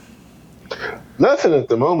right now? Nothing at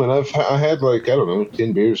the moment. I had like I don't know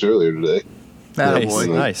 10 beers earlier today. Atta Nice. boy.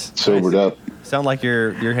 Nice. Sobered up. Sound like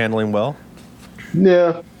you're handling well.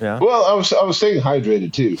 Yeah. Yeah. Well, I was staying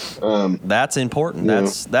hydrated too. That's important. Yeah,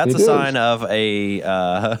 That's it a is. sign of a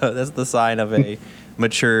that's the sign of a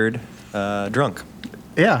matured drunk.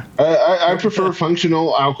 Yeah, I prefer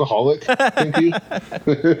functional alcoholic. Thank you.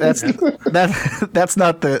 that's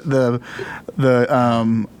not the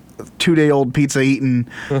 2-day-old pizza eating,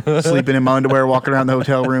 sleeping in my underwear, walking around the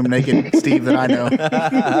hotel room naked Steve that I know.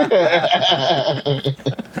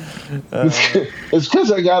 It's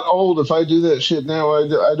because I got old. If I do that shit now,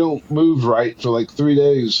 I don't move right for like 3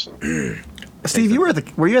 days. Steve,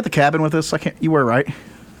 were you at the cabin with us? You were, right?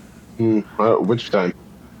 Which time?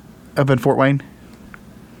 Up in Fort Wayne.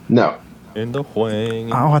 No. In the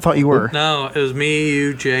wing. Oh, I thought you were. No, it was me,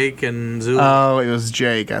 you, Jake, and Zula. Oh, it was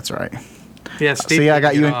Jake. That's right. Yeah, Steve. See, I got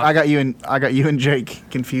took you. it off. I got you and Jake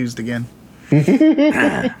confused again.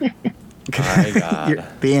 My God. You're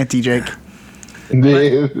the anti-Jake.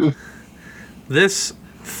 This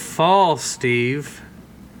fall, Steve,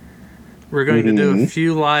 we're going to do a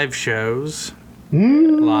few live shows.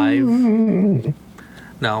 Live.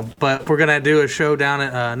 No, but we're going to do a show down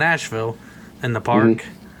at Nashville in the park.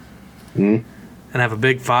 And have a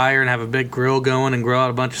big fire and have a big grill going and grill out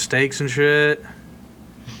a bunch of steaks and shit.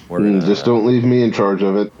 We're gonna, Just don't leave me in charge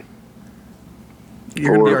of it.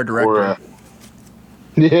 You're gonna be our director.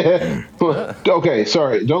 Yeah. Okay,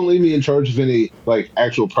 sorry. Don't leave me in charge of any like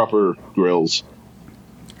actual proper grills.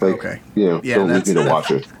 Like, Okay. Yeah, don't leave me to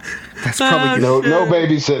watch it. That's probably good. No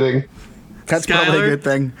babysitting. That's probably a Skylar? good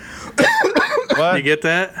thing. what? You get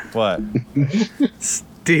that? What?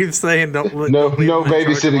 Steve's saying don't leave No him in charge of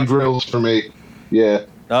babysitting watching- grills for me. Yeah.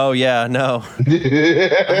 Oh yeah, no.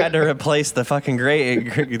 I had to replace the fucking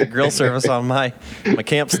the grill service on my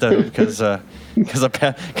camp stove because a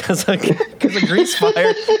grease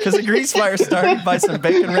fire started by some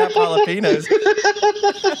bacon wrapped jalapenos.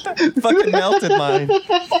 Fucking melted mine.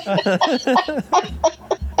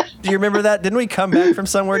 Do you remember that? Didn't we come back from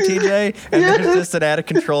somewhere, TJ? And there's just an out of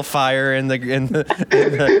control fire in the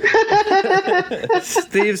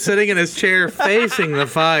Steve's sitting in his chair facing the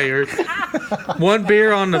fire. One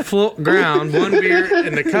beer on the ground, one beer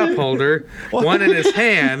in the cup holder, one in his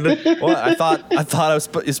hand. Well, I thought I was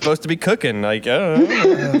supposed to be cooking. Like, I don't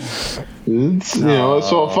know. It's I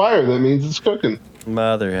saw a fire. That means it's cooking.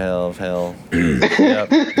 Mother of hell.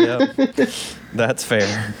 Yep. That's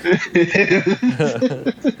fair.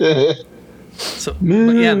 So,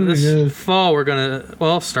 but yeah, this fall we're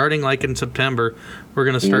gonna, starting like in September, we're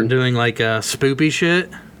gonna start doing like spoopy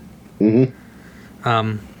shit.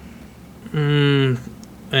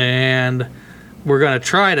 And we're gonna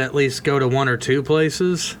try to at least go to one or two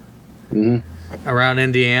places around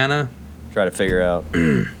Indiana. Try to figure out,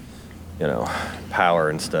 power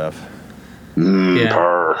and stuff. Yeah.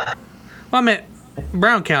 Purr. Well, I mean,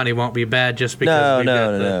 Brown County won't be bad just because.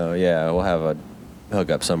 No. Yeah, we'll have a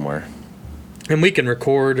hookup somewhere. And we can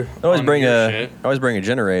record. Always on bring your a shit. always bring a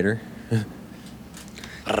generator. That'd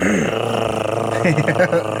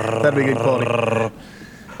be good quality.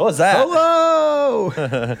 What was that? Hello.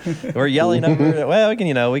 We're yelling over. Well,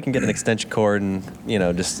 we can get an extension cord and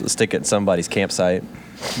just stick it in somebody's campsite.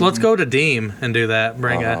 Let's go to Deem and do that.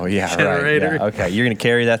 Bring a generator. Right. Yeah. Okay, you're gonna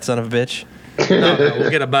carry that son of a bitch. No, we'll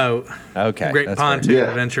get a boat. Okay, Great that's pontoon fair.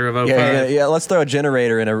 adventure of 05. Yeah. Let's throw a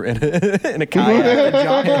generator in a in a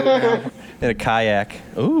kayak. In a kayak.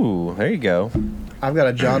 Ooh, there you go. I've got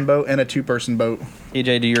a John boat and a 2-person boat.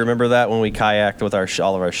 EJ, do you remember that when we kayaked with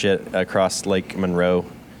all of our shit across Lake Monroe?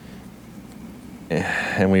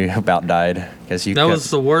 And we about died because That was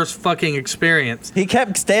the worst fucking experience. He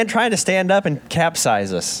kept trying to stand up and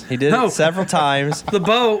capsize us. He did No. it several times. The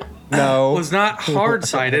boat No. was not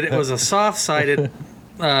hard-sided. It was a soft-sided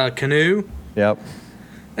canoe. Yep.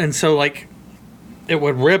 And so, like, it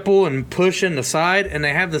would ripple and push in the side, and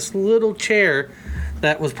they have this little chair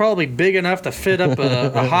that was probably big enough to fit up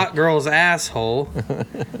a hot girl's asshole.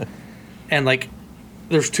 And, like,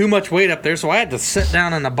 there's too much weight up there, so I had to sit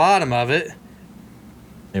down on the bottom of it.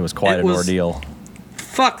 It was quite an ordeal.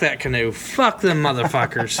 Fuck that canoe. Fuck them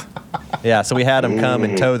motherfuckers. Yeah, so we had him come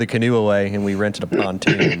and tow the canoe away, and we rented a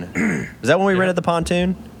pontoon. Was that when we rented the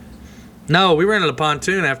pontoon? No, we rented a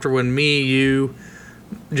pontoon after when me, you,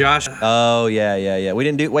 Josh. Oh, yeah. We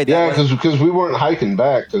didn't do... Wait, Yeah, that was... because we weren't hiking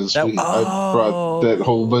back because I brought that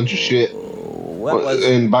whole bunch of shit.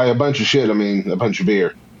 And by a bunch of shit, I mean a bunch of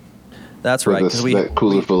beer. That's right. That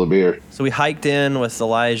cooler full of beer. So we hiked in with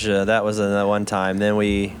Elijah. That was that one time. Then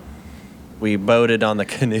we boated on the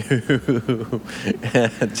canoe,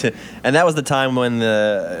 and that was the time when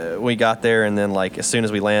we got there. And then, like, as soon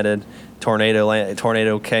as we landed,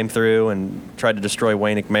 tornado came through and tried to destroy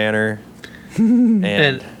Waynick Manor.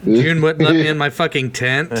 And June wouldn't let me in my fucking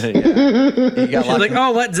tent. Yeah. She's like,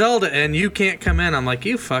 "Oh, let Zelda in. You can't come in." I'm like,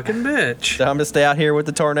 "You fucking bitch." So I'm gonna stay out here with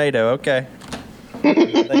the tornado. Okay.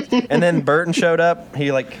 And then Burton showed up.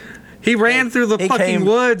 He ran through the fucking came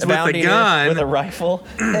woods with a bounding in gun. with a rifle,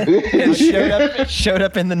 and showed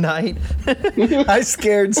up in the night. I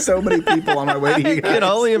scared so many people on my way to you I guys. can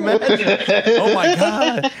only imagine. Oh my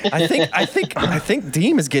god! I think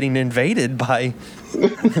Deem is getting invaded by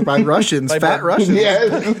By Russians, fat Russians.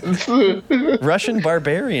 Yeah. Russian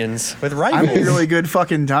barbarians with I rifles. had a really good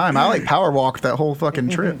fucking time. I like power walked that whole fucking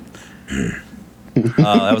trip.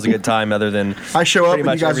 That was a good time. Other than I show up pretty and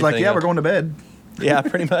much you guys are like, everything yeah, we're else. going to bed. Yeah,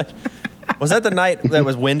 pretty much. Was that the night that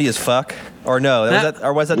was windy as fuck? Or no?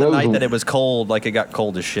 Was that the night that it was cold? Like it got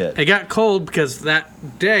cold as shit. It got cold because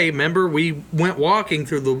that day, remember, we went walking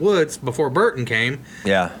through the woods before Burton came.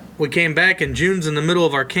 Yeah. We came back and June's in the middle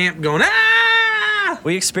of our camp going, "Ah!"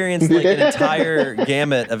 We experienced like an entire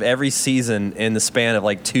gamut of every season in the span of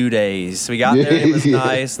like 2 days. We got there and it was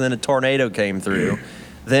nice, and then a tornado came through.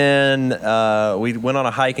 Then we went on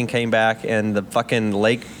a hike and came back, and the fucking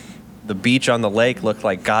lake, the beach on the lake looked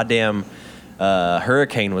like goddamn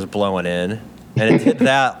hurricane was blowing in, and it did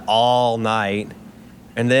that all night.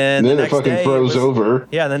 And then the it next fucking day froze over.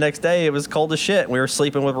 Yeah, the next day it was cold as shit. We were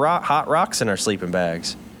sleeping with hot rocks in our sleeping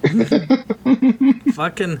bags.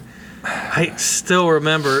 Fucking, I still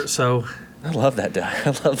remember. So I love that day. I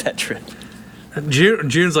love that trip.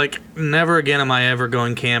 June's like, "Never again am I ever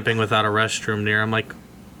going camping without a restroom near." I'm like,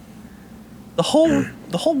 The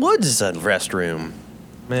whole woods is a restroom.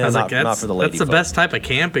 Man, I was not, like, not for the lady that's the folk. best type of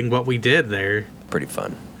camping. What we did there. Pretty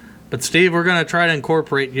fun. But Steve, we're gonna try to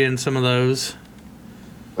incorporate you in some of those.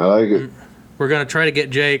 I like it. We're gonna try to get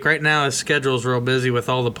Jake. Right now, his schedule's real busy with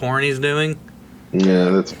all the porn he's doing. Yeah,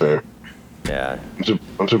 that's fair. Yeah.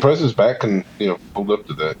 I'm surprised his back can, hold up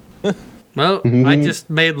to that. Well, I just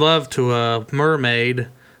made love to a mermaid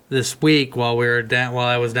this week while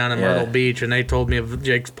I was down in Myrtle Beach, and they told me of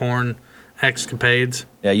Jake's porn escapades.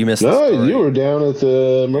 Yeah, you missed the No, story. you were down at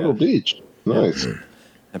the Myrtle Beach. Nice.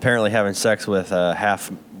 Apparently having sex with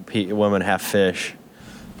half woman, half fish.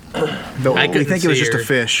 We couldn't think it was see just her. a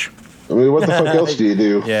fish. I mean, what the fuck else do you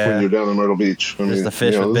do Yeah. when you're down in Myrtle Beach? I mean, the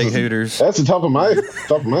fish with this big hooters. That's the top of my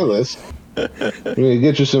list. I mean,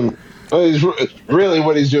 get you some. Oh, really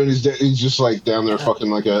what he's doing. He's just like down there fucking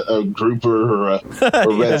like a grouper or a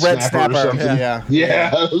red snapper or something. Yeah.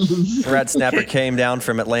 Red Snapper came down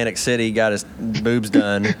from Atlantic City, got his boobs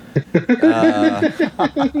done. I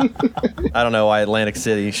don't know why Atlantic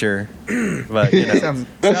City, sure, but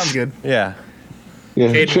Sounds good. yeah.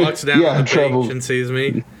 Caden walks down on the trouble. beach and sees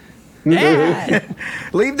me.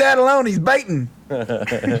 Leave that alone. He's baiting.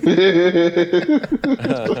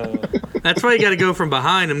 That's why you got to go from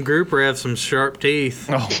behind him. Grouper have some sharp teeth.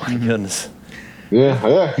 Oh my goodness.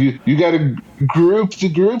 Yeah. You got to group the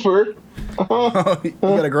grouper. You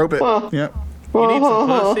gotta grope it. Yep. You need some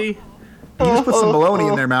pussy? You just put some bologna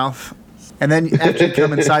in their mouth, and then after you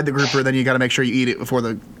come inside the grouper, then you got to make sure you eat it before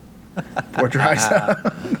it dries out.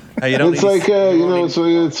 Hey, you don't It's need, like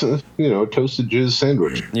it's a toasted jizz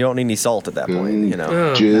sandwich. you don't need any salt at that point. You know,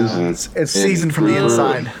 Oh, Jizz and It's seasoned from the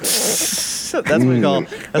inside. that's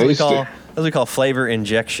what we call flavor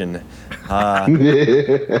injection.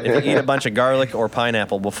 If you eat a bunch of garlic or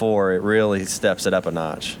pineapple before, it really steps it up a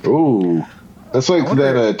notch. Ooh, that's like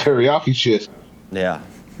that teriyaki shit. Yeah.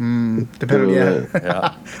 Depending,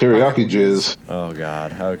 Yeah. Teriyaki jizz. Oh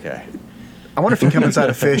God. Okay. I wonder if you come inside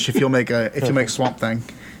a fish, if you'll make Swamp Thing.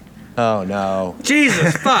 Oh no.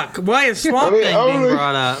 Jesus fuck! Why is Swamp Thing being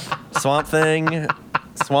brought up? Swamp Thing.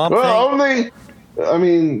 Swamp Well,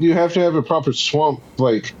 Thing. you have to have a proper swamp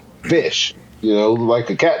like fish. Like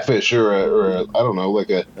a catfish or a I don't know, like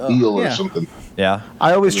a eel or yeah. something. Yeah.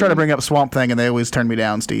 I always try to bring up Swamp Thing, and they always turn me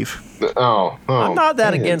down, Steve. Oh. I'm not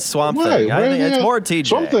that man. against Swamp Why? Thing. I think it's more TJ.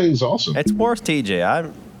 Swamp Thing's awesome. It's more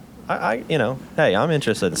TJ. Hey, I'm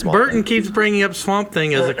interested in Swamp Burton Thing. keeps bringing up Swamp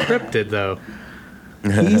Thing as a cryptid, though.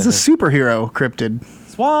 He's a superhero cryptid.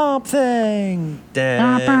 Swamp Thing.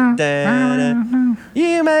 Da, da, da.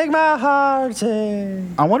 You make my heart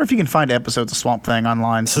sing. I wonder if you can find episodes of Swamp Thing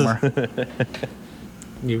online somewhere.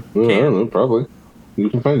 You Well, I don't can. know, probably. You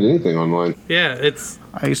can find anything online. Yeah, it's.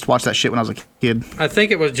 I used to watch that shit when I was a kid. I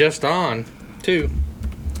think it was just on, too.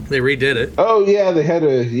 They redid it. Oh yeah, they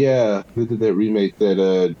did that remake,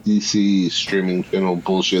 that DC streaming channel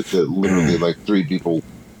bullshit that literally like 3 people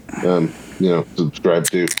subscribe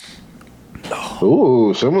to.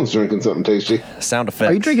 Ooh, someone's drinking something tasty. Sound effects.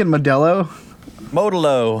 Are you drinking Modelo?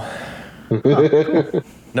 Modelo.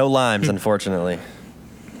 No limes, unfortunately.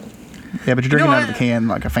 Yeah, but you're drinking know out of the what? can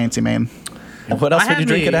like a fancy man. What else I would you had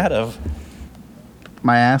drink me- it out of?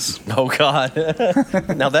 My ass. Oh God.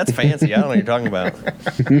 Now that's fancy. I don't know what you're talking about.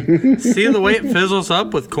 See the way it fizzles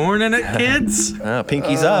up with corn in it, kids?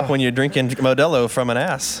 Pinkies up when you're drinking Modelo from an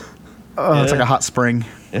ass. Oh, it's like a hot spring.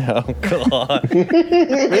 Oh God.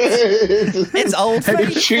 It's old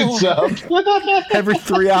It shoots up. Every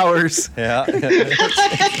 3 hours, Yeah.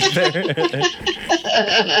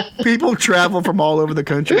 people travel from all over the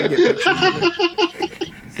country to get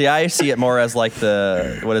pictures. See, I see it more as like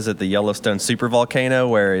the Yellowstone super volcano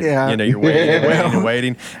where Yeah. you're waiting and waiting and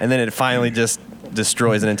waiting, and then it finally just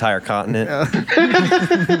destroys an entire continent.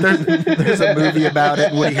 There's a movie about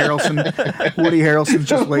it. Woody Harrelson's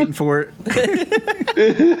just waiting for it.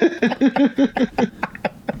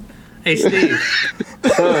 Hey, Steve.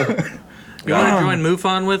 You want to join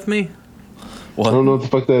MUFON with me? I don't know what the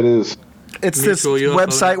fuck that is. It's this Mutual UFO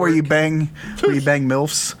website where you Network. bang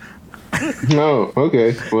MILFs. Oh,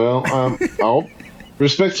 okay. Well, I'll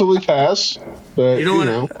respectfully pass. But You don't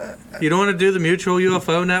want to do the Mutual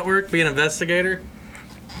UFO Network? Be an investigator?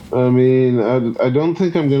 I mean, I don't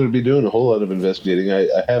think I'm going to be doing a whole lot of investigating. I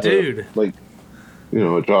have Dude. a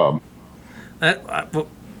job. I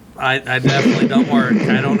definitely don't work.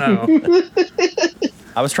 I don't know.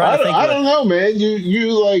 I was trying to think. I don't know, man.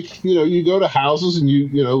 You go to houses and you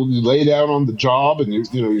lay down on the job and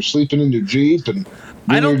you're sleeping in your Jeep and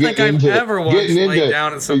I then don't you're think getting I've into- ever once getting laid into-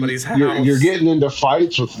 down at somebody's house. You're getting into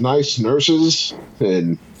fights with nice nurses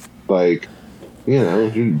and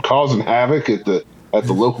you're causing havoc at the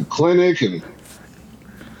local clinic and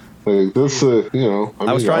this. I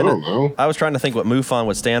don't know. I was trying to think what MUFON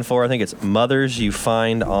would stand for. I think it's mothers you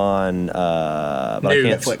find on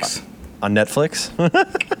Netflix. On Netflix.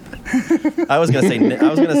 I was gonna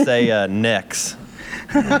say Nex,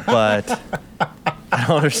 but I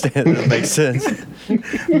don't understand. That makes sense.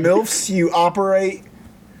 MILFs you operate.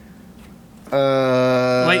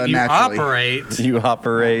 Wait, you naturally. operate? You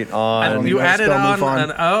operate on. You know how to added spell on MUFON.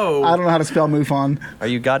 an O. I don't know how to spell MUFON. Are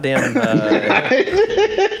you goddamn? Are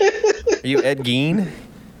you Ed Gein?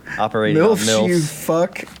 Operating MILFs on you MILFs.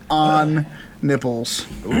 fuck on nipples.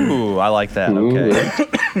 Ooh, I like that.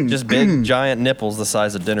 Okay. Just big, giant nipples the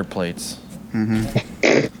size of dinner plates. I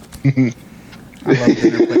love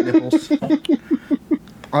dinner plate nipples.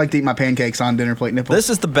 I like to eat my pancakes on dinner plate nipples. This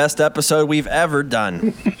is the best episode we've ever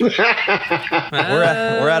done. we're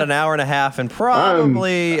at an hour and a half, and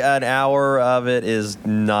probably an hour of it is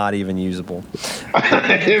not even usable.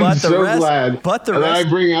 I'm But the so rest- glad. but the that I rest-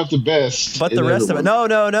 bring out the best. But the in rest of it,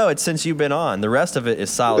 everyone. no, it's since you've been on. The rest of it is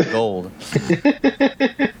solid gold.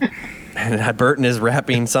 And Burton is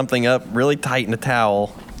wrapping something up really tight in a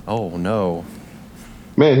towel. Oh no!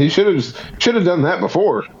 Man, he should have done that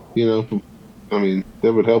before. I mean,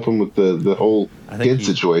 that would help him with the whole I think kid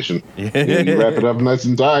situation. Yeah. You wrap it up nice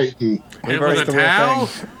and tight. And It was a already- towel?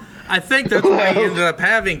 I think that's why he ended up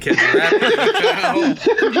having kids. After he got home.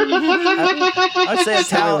 I'd say a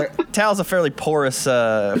towel's a fairly porous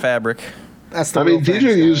fabric. That's the I real mean, thing,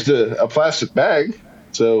 DJ Scott. used a plastic bag,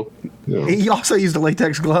 so you know. He also used a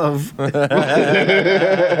latex glove. It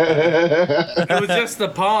was just the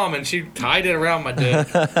palm, and she tied it around my dick.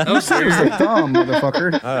 That was It was serious. the thumb,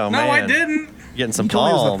 motherfucker. Oh, No, man. I didn't. Getting some You told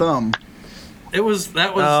me it was the palm. thumb. That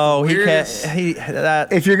was Oh, the he can't. weirdest.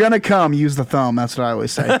 That. If you're gonna come, use the thumb. That's what I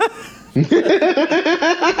always say. It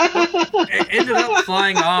ended up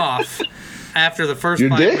flying off after the first Your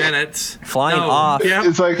 5 dick? minutes. Flying off? Yeah.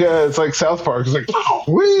 It's like South Park. It's like,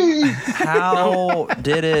 whee! How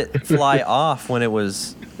did it fly off when it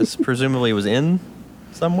was presumably was in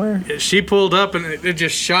somewhere? She pulled up and it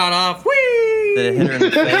just shot off. Whee! Did it hit her in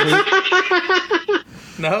the face?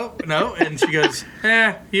 No. And she goes,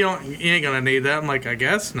 you ain't gonna need that. I'm like, I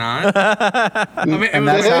guess not. I mean, And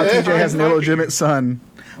that's how TJ has an illegitimate son.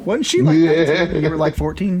 Wasn't she like 19? You were like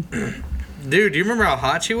 14? Dude, do you remember how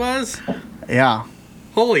hot she was? Yeah.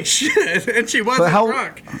 Holy shit! And she wasn't But how-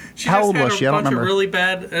 drunk. She how just old had was a she? I don't bunch of remember. really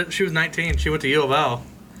bad. She was 19. She went to U of L.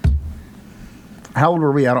 How old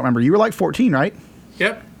were we? I don't remember. You were like 14, right?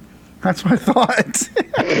 Yep. That's what I thought.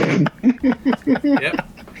 Yep.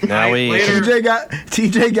 Now we. Later.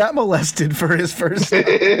 TJ got molested for his first.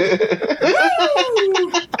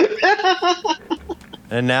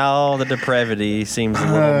 And now the depravity seems a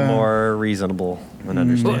little more reasonable and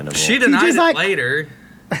understandable. She denied TJ's it like- later.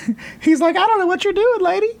 He's like, I don't know what you're doing,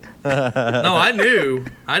 lady. No, I knew.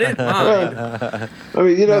 I didn't mind. I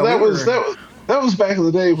mean, No, that we was were- that was back in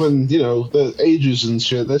the day when the ages and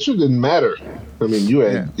shit. That shit didn't matter. I mean, you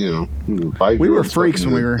had We were 5-year-olds freaks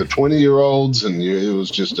fucking when we were- the 20-year-olds, and it was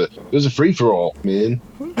just a free for all, man.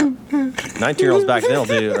 19-year-olds back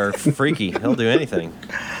then are freaky. They'll do anything.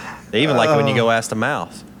 They even like when you go ass to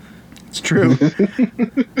mouth. It's true.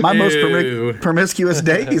 My most Ew. promiscuous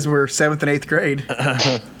days were 7th and 8th grade.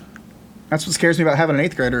 That's what scares me about having an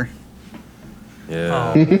 8th grader.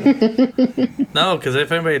 Yeah. No, because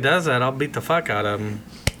if anybody does that, I'll beat the fuck out of them.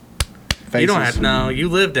 Faces. You don't have to. No, you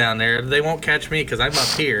live down there. They won't catch me because I'm up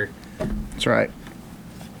here. That's right.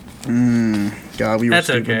 God, we were That's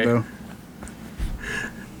stupid, okay. though.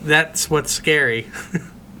 That's what's scary.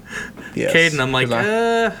 Yes. Caden, I'm like,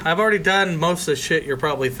 'Cause I've already done most of the shit you're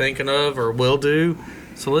probably thinking of or will do.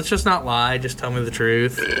 So let's just not lie. Just tell me the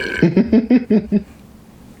truth.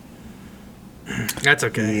 That's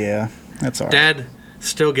okay. Yeah, that's all right. Dad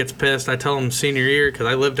still gets pissed. I tell him senior year because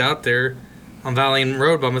I lived out there on Valley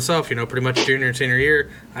Road by myself. Pretty much junior and senior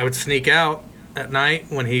year. I would sneak out at night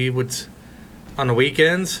when he would on the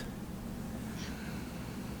weekends,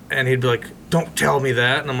 and he'd be like, "Don't tell me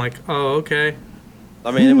that," and I'm like, "Oh, okay."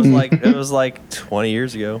 I mean, it was like 20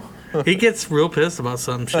 years ago. He gets real pissed about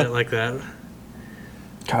some shit like that.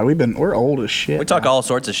 God, we're old as shit. We talk now. all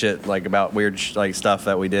sorts of shit, like about weird stuff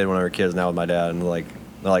that we did when we were kids now with my dad, and they're like,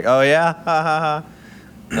 oh yeah, ha ha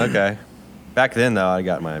ha. Okay. Back then though, I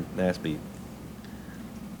got my ass beat.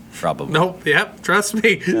 Probably. Nope. Yep. Trust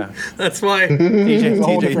me. Yeah. That's why. a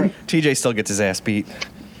whole different- TJ still gets his ass beat.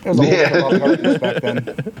 It was a whole different lot of darkness back then.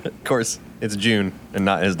 Of course, it's June and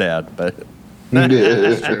not his dad, but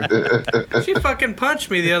She fucking punched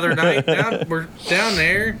me the other night. We're down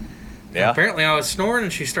there. yeah. Apparently, I was snoring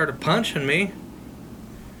and she started punching me.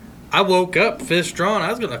 I woke up, fist drawn. I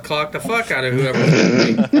was gonna clock the fuck out of whoever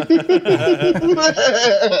hit me.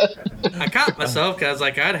 I caught myself because I was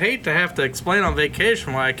like, I'd hate to have to explain on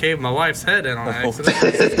vacation why I caved my wife's head in on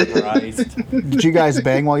accident. Christ. Did you guys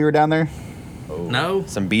bang while you were down there? No.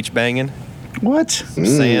 Some beach banging, What? some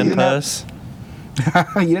sand puss.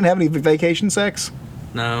 You didn't have any vacation sex?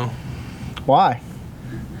 No. Why?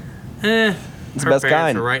 Eh. It's Her the best parents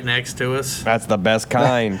kind. are right next to us. That's the best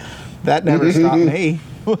kind. That never stopped me.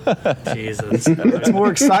 Jesus. It's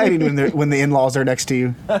more exciting when the in-laws are next to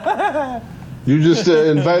you. You just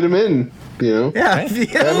invite them in, Yeah. have them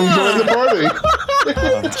join the party.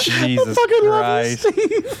 Oh, Jesus Fucking love you, Christ.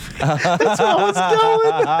 Steve. That's how it's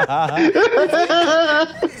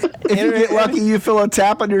going. If you get lucky, you feel a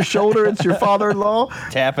tap on your shoulder. It's your father-in-law.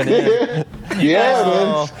 Tapping in. Yeah,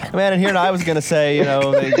 man. Oh, man, and here I was gonna say,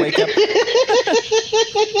 they wake up.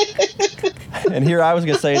 And here I was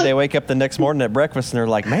gonna say they wake up the next morning at breakfast and they're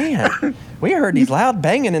like, "Man, we heard these loud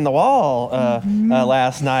banging in the wall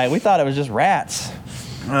last night. We thought it was just rats."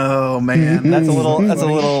 Oh man, That's a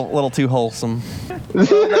little too wholesome.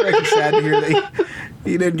 that makes me sad to hear that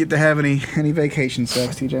you didn't get to have any vacation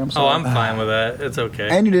sex, TJ. I'm Oh, sorry. I'm fine with that. It's okay.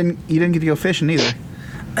 And you didn't get to go fishing either.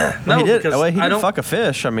 No, he did. because Well, he I did don't. fuck a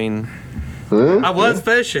fish. I mean, I was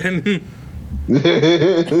fishing. No,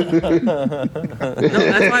 that's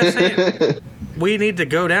why I'm saying. we need to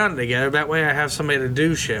go down together. That way I have somebody to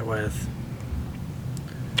do shit with.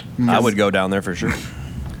 I would go down there for sure.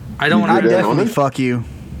 I don't want I'd to definitely fuck you.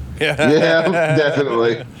 Yeah,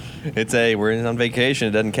 definitely. We're on vacation.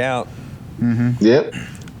 It doesn't count. Yep.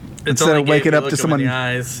 It's Instead only of gay if waking you up look to 'em someone- in the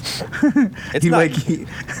eyes.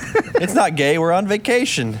 It's not gay. We're on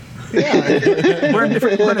vacation. We're in a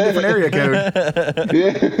different area code.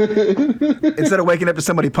 Yeah. Instead of waking up to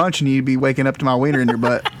somebody punching you, you'd be waking up to my wiener in your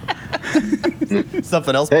butt.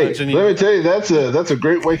 Something else Hey, punching let you. me tell you, that's a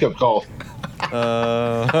great wake up call.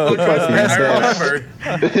 I remember.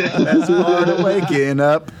 That's part of waking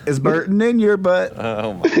up is Burton in your butt.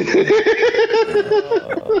 Oh my.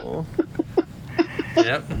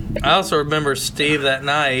 Yep. I also remember Steve that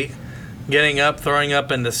night getting up, throwing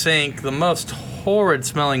up in the sink. The most horrid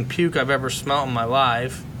smelling puke I've ever smelled in my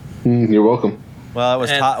life. You're welcome. Well, it was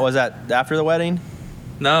And- was that after the wedding?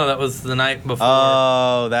 No, that was the night before.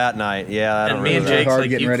 Oh, that night. Yeah, I don't and me and remember Jake's Hard like,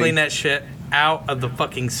 getting you ready. clean that shit out of the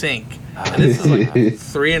fucking sink. And this is like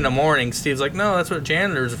 3 a.m. Steve's like, no, that's what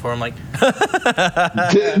janitors are for. I'm like,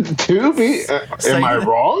 To be, am I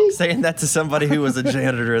wrong? Saying that to somebody who was a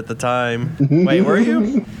janitor at the time. Wait, were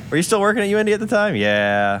you? Were you still working at UND at the time?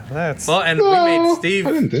 Yeah, that's. well, and we No, made Steve.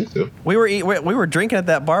 I didn't think so. We were drinking at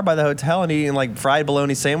that bar by the hotel and eating like fried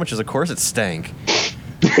bologna sandwiches. Of course, it stank.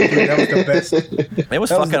 Dude, that was the best. It was That was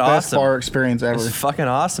fucking the best awesome. bar experience It ever. was fucking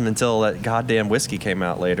awesome until that goddamn whiskey came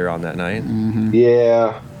out later on that night.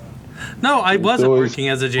 Yeah. No, I wasn't working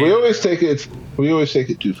as a We janitor. always take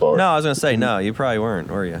it too far. No, I was gonna say no. You probably weren't,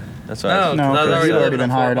 were you? That's what I No, was. No, 'cause I was because already you'd already living been in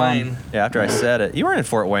Fort hired on. Wayne. Yeah, after I said it, you were in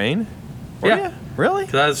Fort Wayne. Were Yeah. you? Really?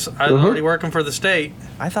 'Cause I was already working for the state.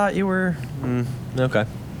 I thought you were. Okay.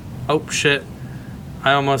 Oh, shit.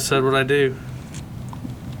 I almost said what I do.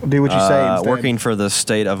 Do what you say instead. Working for the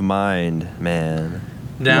state of mind, man.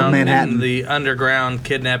 Down Manhattan. in the underground,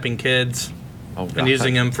 kidnapping kids Oh, and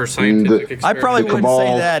using them for scientific experiments. I probably The wouldn't say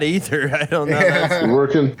cabal. that either. I don't know. Yeah.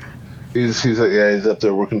 Working. He's like, yeah, he's up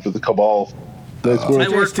there working for the cabal. That's I where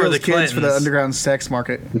work for Steals the kids for the Clintons. underground sex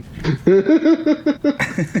market.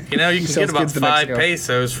 You know, you can Sells get about kids to 5 Mexico.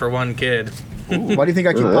 pesos for one kid. Why do you think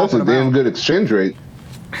I keep that's a popping them damn out? good exchange rate.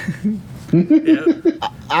 Yeah.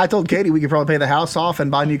 I told Katie we could probably pay the house off and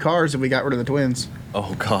buy new cars if we got rid of the twins.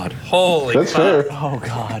 Oh God. Holy That's fuck. fair. Oh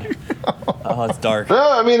God. Oh, it's dark. No,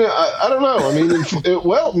 I mean, I don't know. I mean,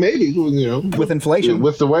 well, maybe, you know. With inflation.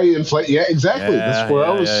 With the way inflation. Yeah, exactly. That's where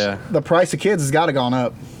I was. The price of kids has got to gone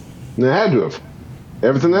up. They had to have.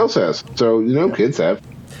 Everything else has. So, you know, kids have.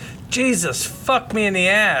 Jesus, fuck me in the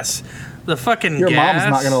ass. The fucking Your gas.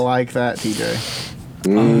 mom's not going to like that, TJ.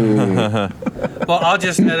 Well, I'll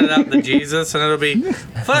just edit out the Jesus and it'll be,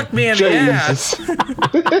 fuck me in the ass.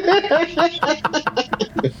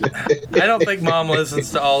 I don't think mom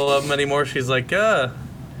listens to all of them anymore. She's like, But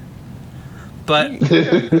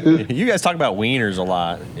You guys talk about wieners a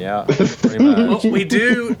lot. Yeah. Pretty much. well, we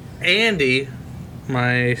do Andy,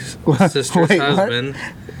 my sister's Wait, what? husband,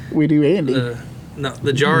 We do Andy. the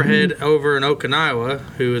jarhead over in Okinawa,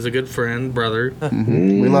 who is a good friend, brother.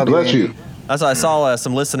 We love you, Bless Andy. you. That's why I saw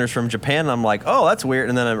some listeners from Japan, and I'm like, oh, that's weird.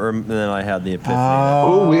 And then I had the epiphany.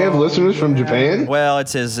 Oh, we have listeners from Japan? Well,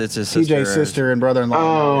 it's his sister. TJ's sister and brother-in-law.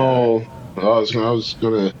 Oh. I was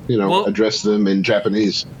going to, Well- address them in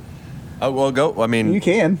Japanese. Oh, well, go. I mean, You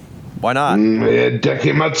can. why not?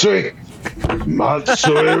 Deki Matsui.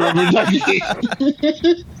 Matsui Rubudaki.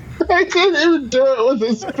 I can't even do it with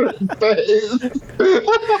his face.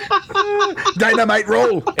 Dynamite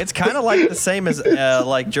roll. It's kind of like the same as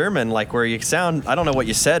like German, like where you sound. I don't know what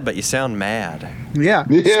you said, but you sound mad. Yeah.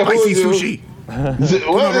 Yeah, Spicy well, sushi.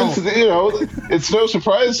 Well, it's no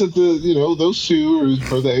surprise that those two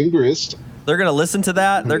are the angriest. They're gonna listen to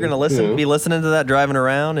that. They're gonna Yeah. be listening to that driving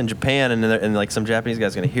around in Japan, and like some Japanese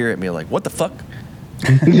guy's gonna hear it and be like, "What the fuck?"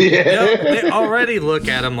 They already look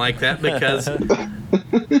at him like that because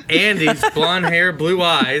Andy's blonde hair, blue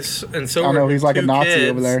eyes, and so Oh are no, he's like a two Nazi kids.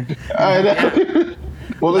 over there. I know.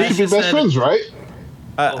 Well, they should be Alicia best said- friends, right?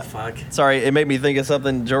 Oh fuck! Sorry, it made me think of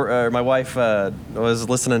something. My wife was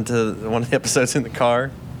listening to one of the episodes in the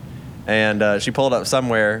car, and she pulled up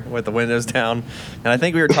somewhere with the windows down, and I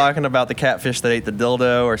think we were talking about the catfish that ate the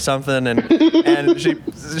dildo or something, and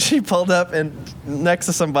she pulled up and next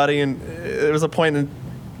to somebody, and it was a point in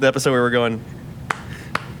the episode where we were going.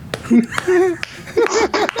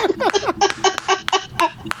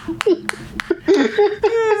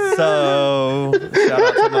 So, shout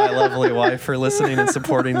out to my lovely wife for listening and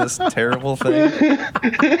supporting this terrible thing.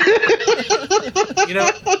 You know,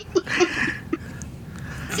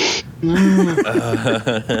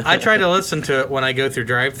 I try to listen to it when I go through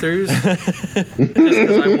drive-throughs, just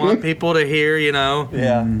because I want people to hear.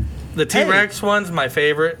 Yeah. The T-Rex one's my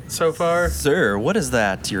favorite so far. Sir, what is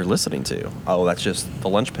that you're listening to? Oh, that's just the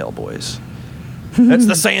Lunch Pail Boys. That's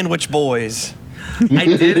the Sandwich Boys. I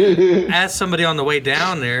did ask somebody on the way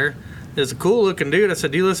down there. There's a cool looking dude. I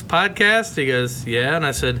said, "Do you listen to podcasts?" He goes, "Yeah." And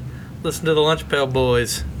I said, "Listen to the Lunch Pail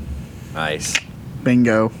Boys." Nice.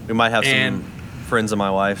 Bingo. We might have And- some friends of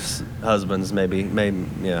my wife's husbands, maybe.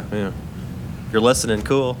 Yeah. If you're listening,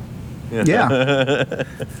 cool. Yeah.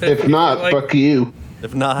 If not, Like- fuck you.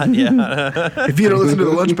 If not, yeah. If you don't listen to the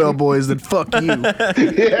Lunch Bell Boys, then fuck you.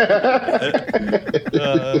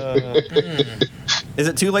 Is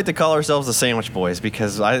it too late to call ourselves the Sandwich Boys?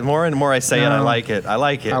 Because more and more I say it, I No. like it. I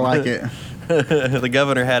like it. I like it. The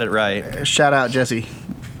governor had it right. Shout out Jesse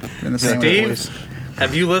and the Sandwich Steve, Boys.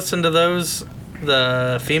 have you listened to the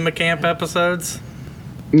FEMA camp episodes?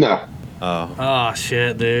 No, Oh, Oh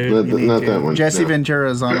shit, dude. not that one. Jesse no.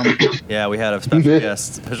 Ventura's on them. yeah, we had a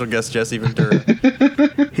special guest Jesse Ventura.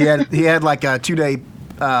 He had like a 2-day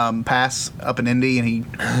pass up in Indy, and he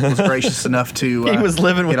was gracious enough to He was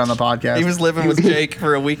living get with on the podcast. He was living with Jake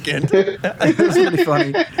for a weekend. It was pretty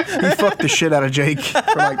funny. He fucked the shit out of Jake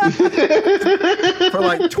for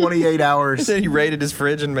like 28 hours. He raided his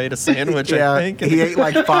fridge and made a sandwich, I Yeah, think. he ate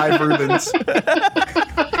like 5 Reubens.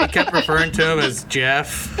 I kept referring to him as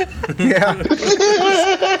Jeff. Yeah,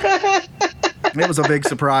 it was a big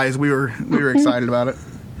surprise. We were excited about it.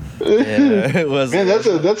 Yeah, it was. Man,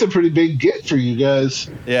 that's a pretty big get for you guys.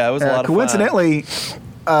 Yeah, it was a lot of fun. Coincidentally,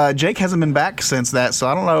 Jake hasn't been back since that, so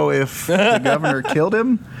I don't know if the governor killed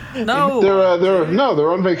him. No,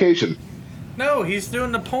 They're on vacation. no, he's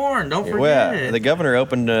doing the porn. Don't forget. Well, yeah, the governor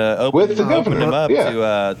opened With the governor, him up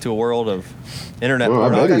yeah. to a world of internet Well, I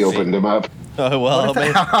bet pornography. he opened him up. Oh, well,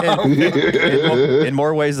 in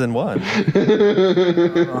more ways than one.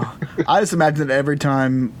 I just imagine that every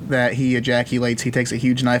time that he ejaculates, he takes a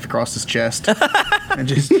huge knife across his chest and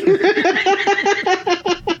just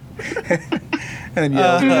and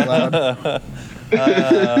yells really loud.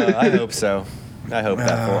 I hope so. I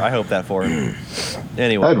hope that for him.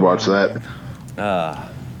 Anyway, I'd watch that.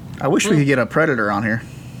 I wish we could get a predator on here.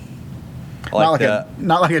 like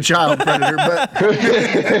Not like a child predator, but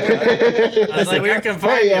I was like, I can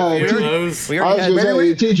find Hey, you a few of we those. we I already was had,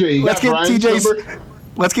 gonna say, TJ, you let's got get Brian's TJ's. number?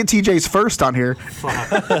 Let's get TJ's first on here.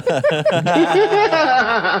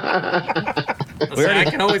 I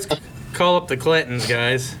can always call up the Clintons,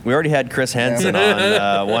 guys. we already had Chris Hansen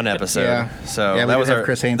on one episode. Yeah. So Yeah, we that did was have our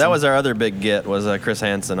Chris Hansen. that was our other big get was Chris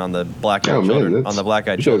Hansen on the Black Eyed Oh, man, Children that's- on the Black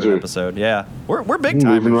Eyed you guys Children are episode. Yeah, we're big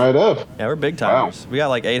timers. Moving right up. Yeah, we're big timers. We got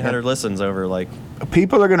like 800 listens over like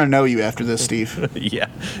People are gonna know you after this, Steve. yeah.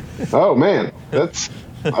 Oh man, I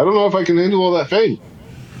don't know if I can handle all that fame.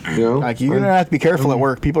 You know, Like you're gonna have to be careful at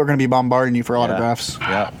work. People are gonna be bombarding you for autographs.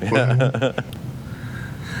 Yeah.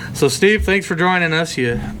 So, Steve, thanks for joining us,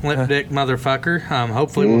 you lip dick motherfucker.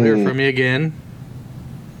 Hopefully, we'll hear from you again.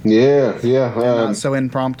 yeah. Not so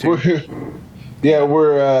impromptu. We're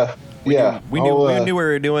yeah. We knew what we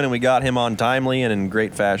were doing, and we got him on timely and in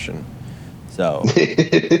great fashion. So,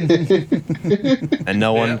 and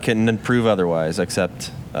no one can prove otherwise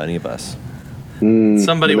except any of us.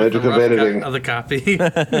 Somebody the with the magic of rough editing. cut of the copy.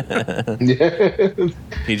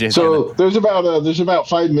 PJ's So there's about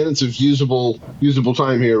 5 minutes of usable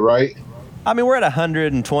time here, right? I mean, we're at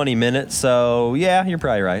 120 minutes, so yeah, you're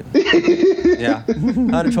probably right. Yeah,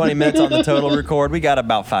 120 minutes on the total record. We got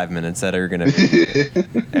about 5 minutes that are going to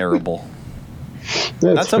be arable.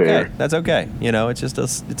 That's okay. fair. That's okay. You know, it's just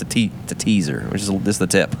it's a teaser, which is just the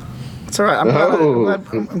tip. It's all right.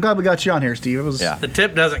 I'm glad we got you on here, Steve. It was Yeah. The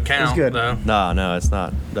tip doesn't count, good. though. No, it's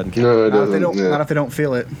not. Doesn't count. No, it Not if, they doesn't. don't, not if they don't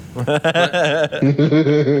feel it.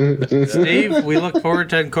 Steve, we look forward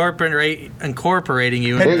to incorporating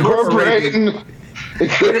you. Incorporating.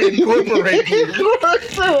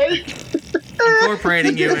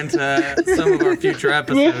 Incorporating you into some of our future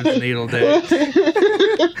episodes of Needle Dick. Just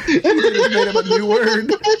made up a new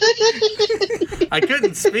word. I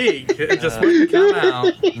couldn't speak. It just wouldn't come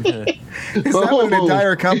out. Is that when an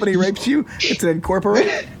entire company rapes you? It's an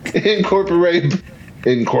incorporate.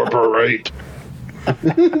 Incorporate.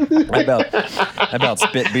 I about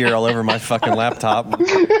spit beer all over my fucking laptop.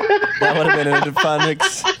 That would have been a fun.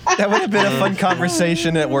 That would have been a fun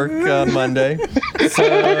conversation at work on Monday.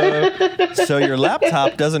 So your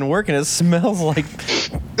laptop doesn't work and it smells like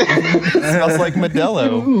Modelo.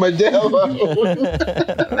 Oh,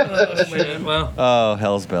 man. Well, Oh,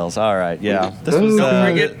 hell's bells! All right, yeah.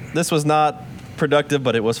 This was not productive,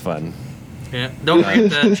 but it was fun. yeah. Don't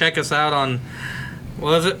forget to check us out on, what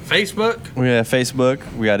was it, Facebook? We got Facebook.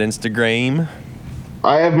 We got Instagram.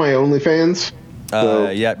 I have my OnlyFans.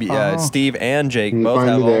 Steve and Jake You both find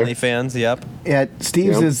have me there. OnlyFans. Yep. Yeah,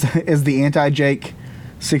 Steve's Yep. is the anti-Jake,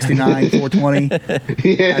 69 420.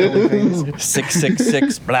 Yeah.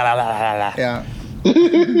 666. Blah blah blah blah. Yeah.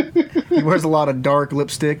 He wears a lot of dark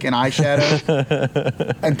lipstick and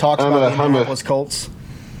eyeshadow, and talks about the Indianapolis Colts.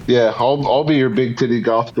 Yeah, I'll be your big titty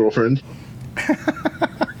goth girlfriend.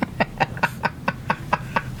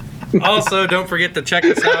 Also, don't forget to check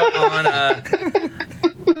us out on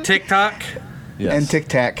TikTok. Yes. And Tic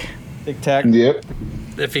Tac. Tic Tac. Yep.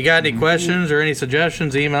 If you got any questions or any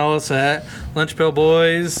suggestions, email us at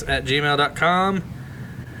lunchbillboys@gmail.com.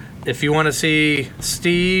 If you want to see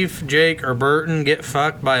Steve, Jake, or Burton get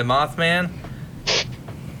fucked by a Mothman,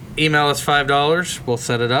 email us $5. We'll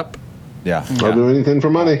set it up. Yeah. I'll do anything for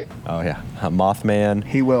money. Oh yeah. Mothman.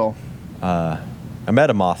 He will. I met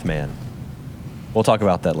a Mothman. We'll talk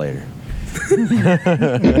about that later.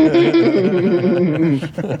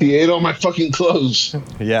 He ate all my fucking clothes.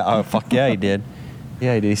 Yeah. Oh fuck yeah, he did.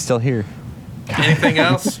 Yeah, he did. He's still here. Anything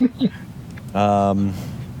else? No,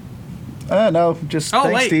 just Oh,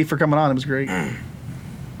 thanks, wait. Steve, for coming on. It was great.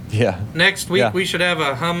 Yeah. Next week, Yeah. we should have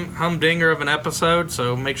a humdinger of an episode,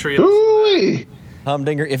 so make sure you Ooh-wee.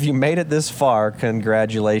 Humdinger, if you made it this far,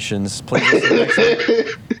 congratulations. Please listen next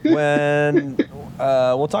week when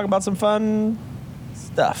we'll talk about some fun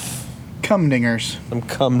stuff. Cum dingers. Some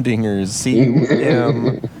cumdingers.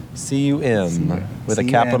 C-U-M. C-U-M. With a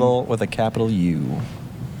capital U.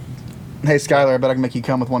 Hey, Skylar, I bet I can make you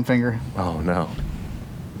cum with one finger. Oh no.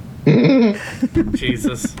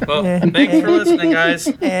 Jesus. Well, thanks for listening, guys.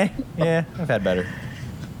 Yeah, I've had better.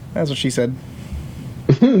 That's what she said.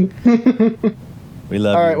 We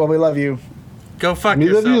love All you. right, well, we love you. Go fuck We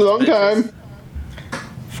love yourselves, you a long bitches.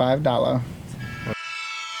 time. $5.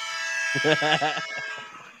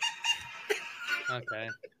 Okay.